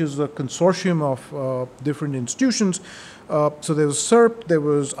 which is a consortium of different institutions. So there was SERP, there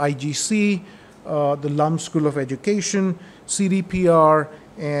was IGC, the Lum School of Education, CDPR,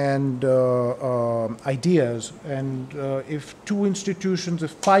 and ideas. And if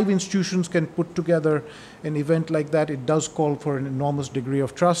 5 institutions can put together an event like that, it does call for an enormous degree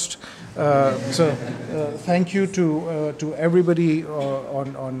of trust. So thank you to everybody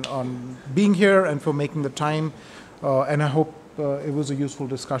on being here and for making the time. And I hope it was a useful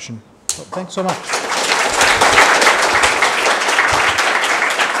discussion. So thanks so much.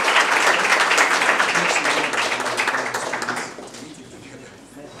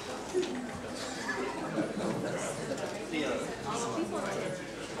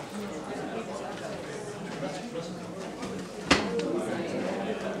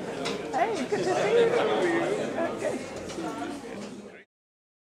 Hey, good to see you. Okay.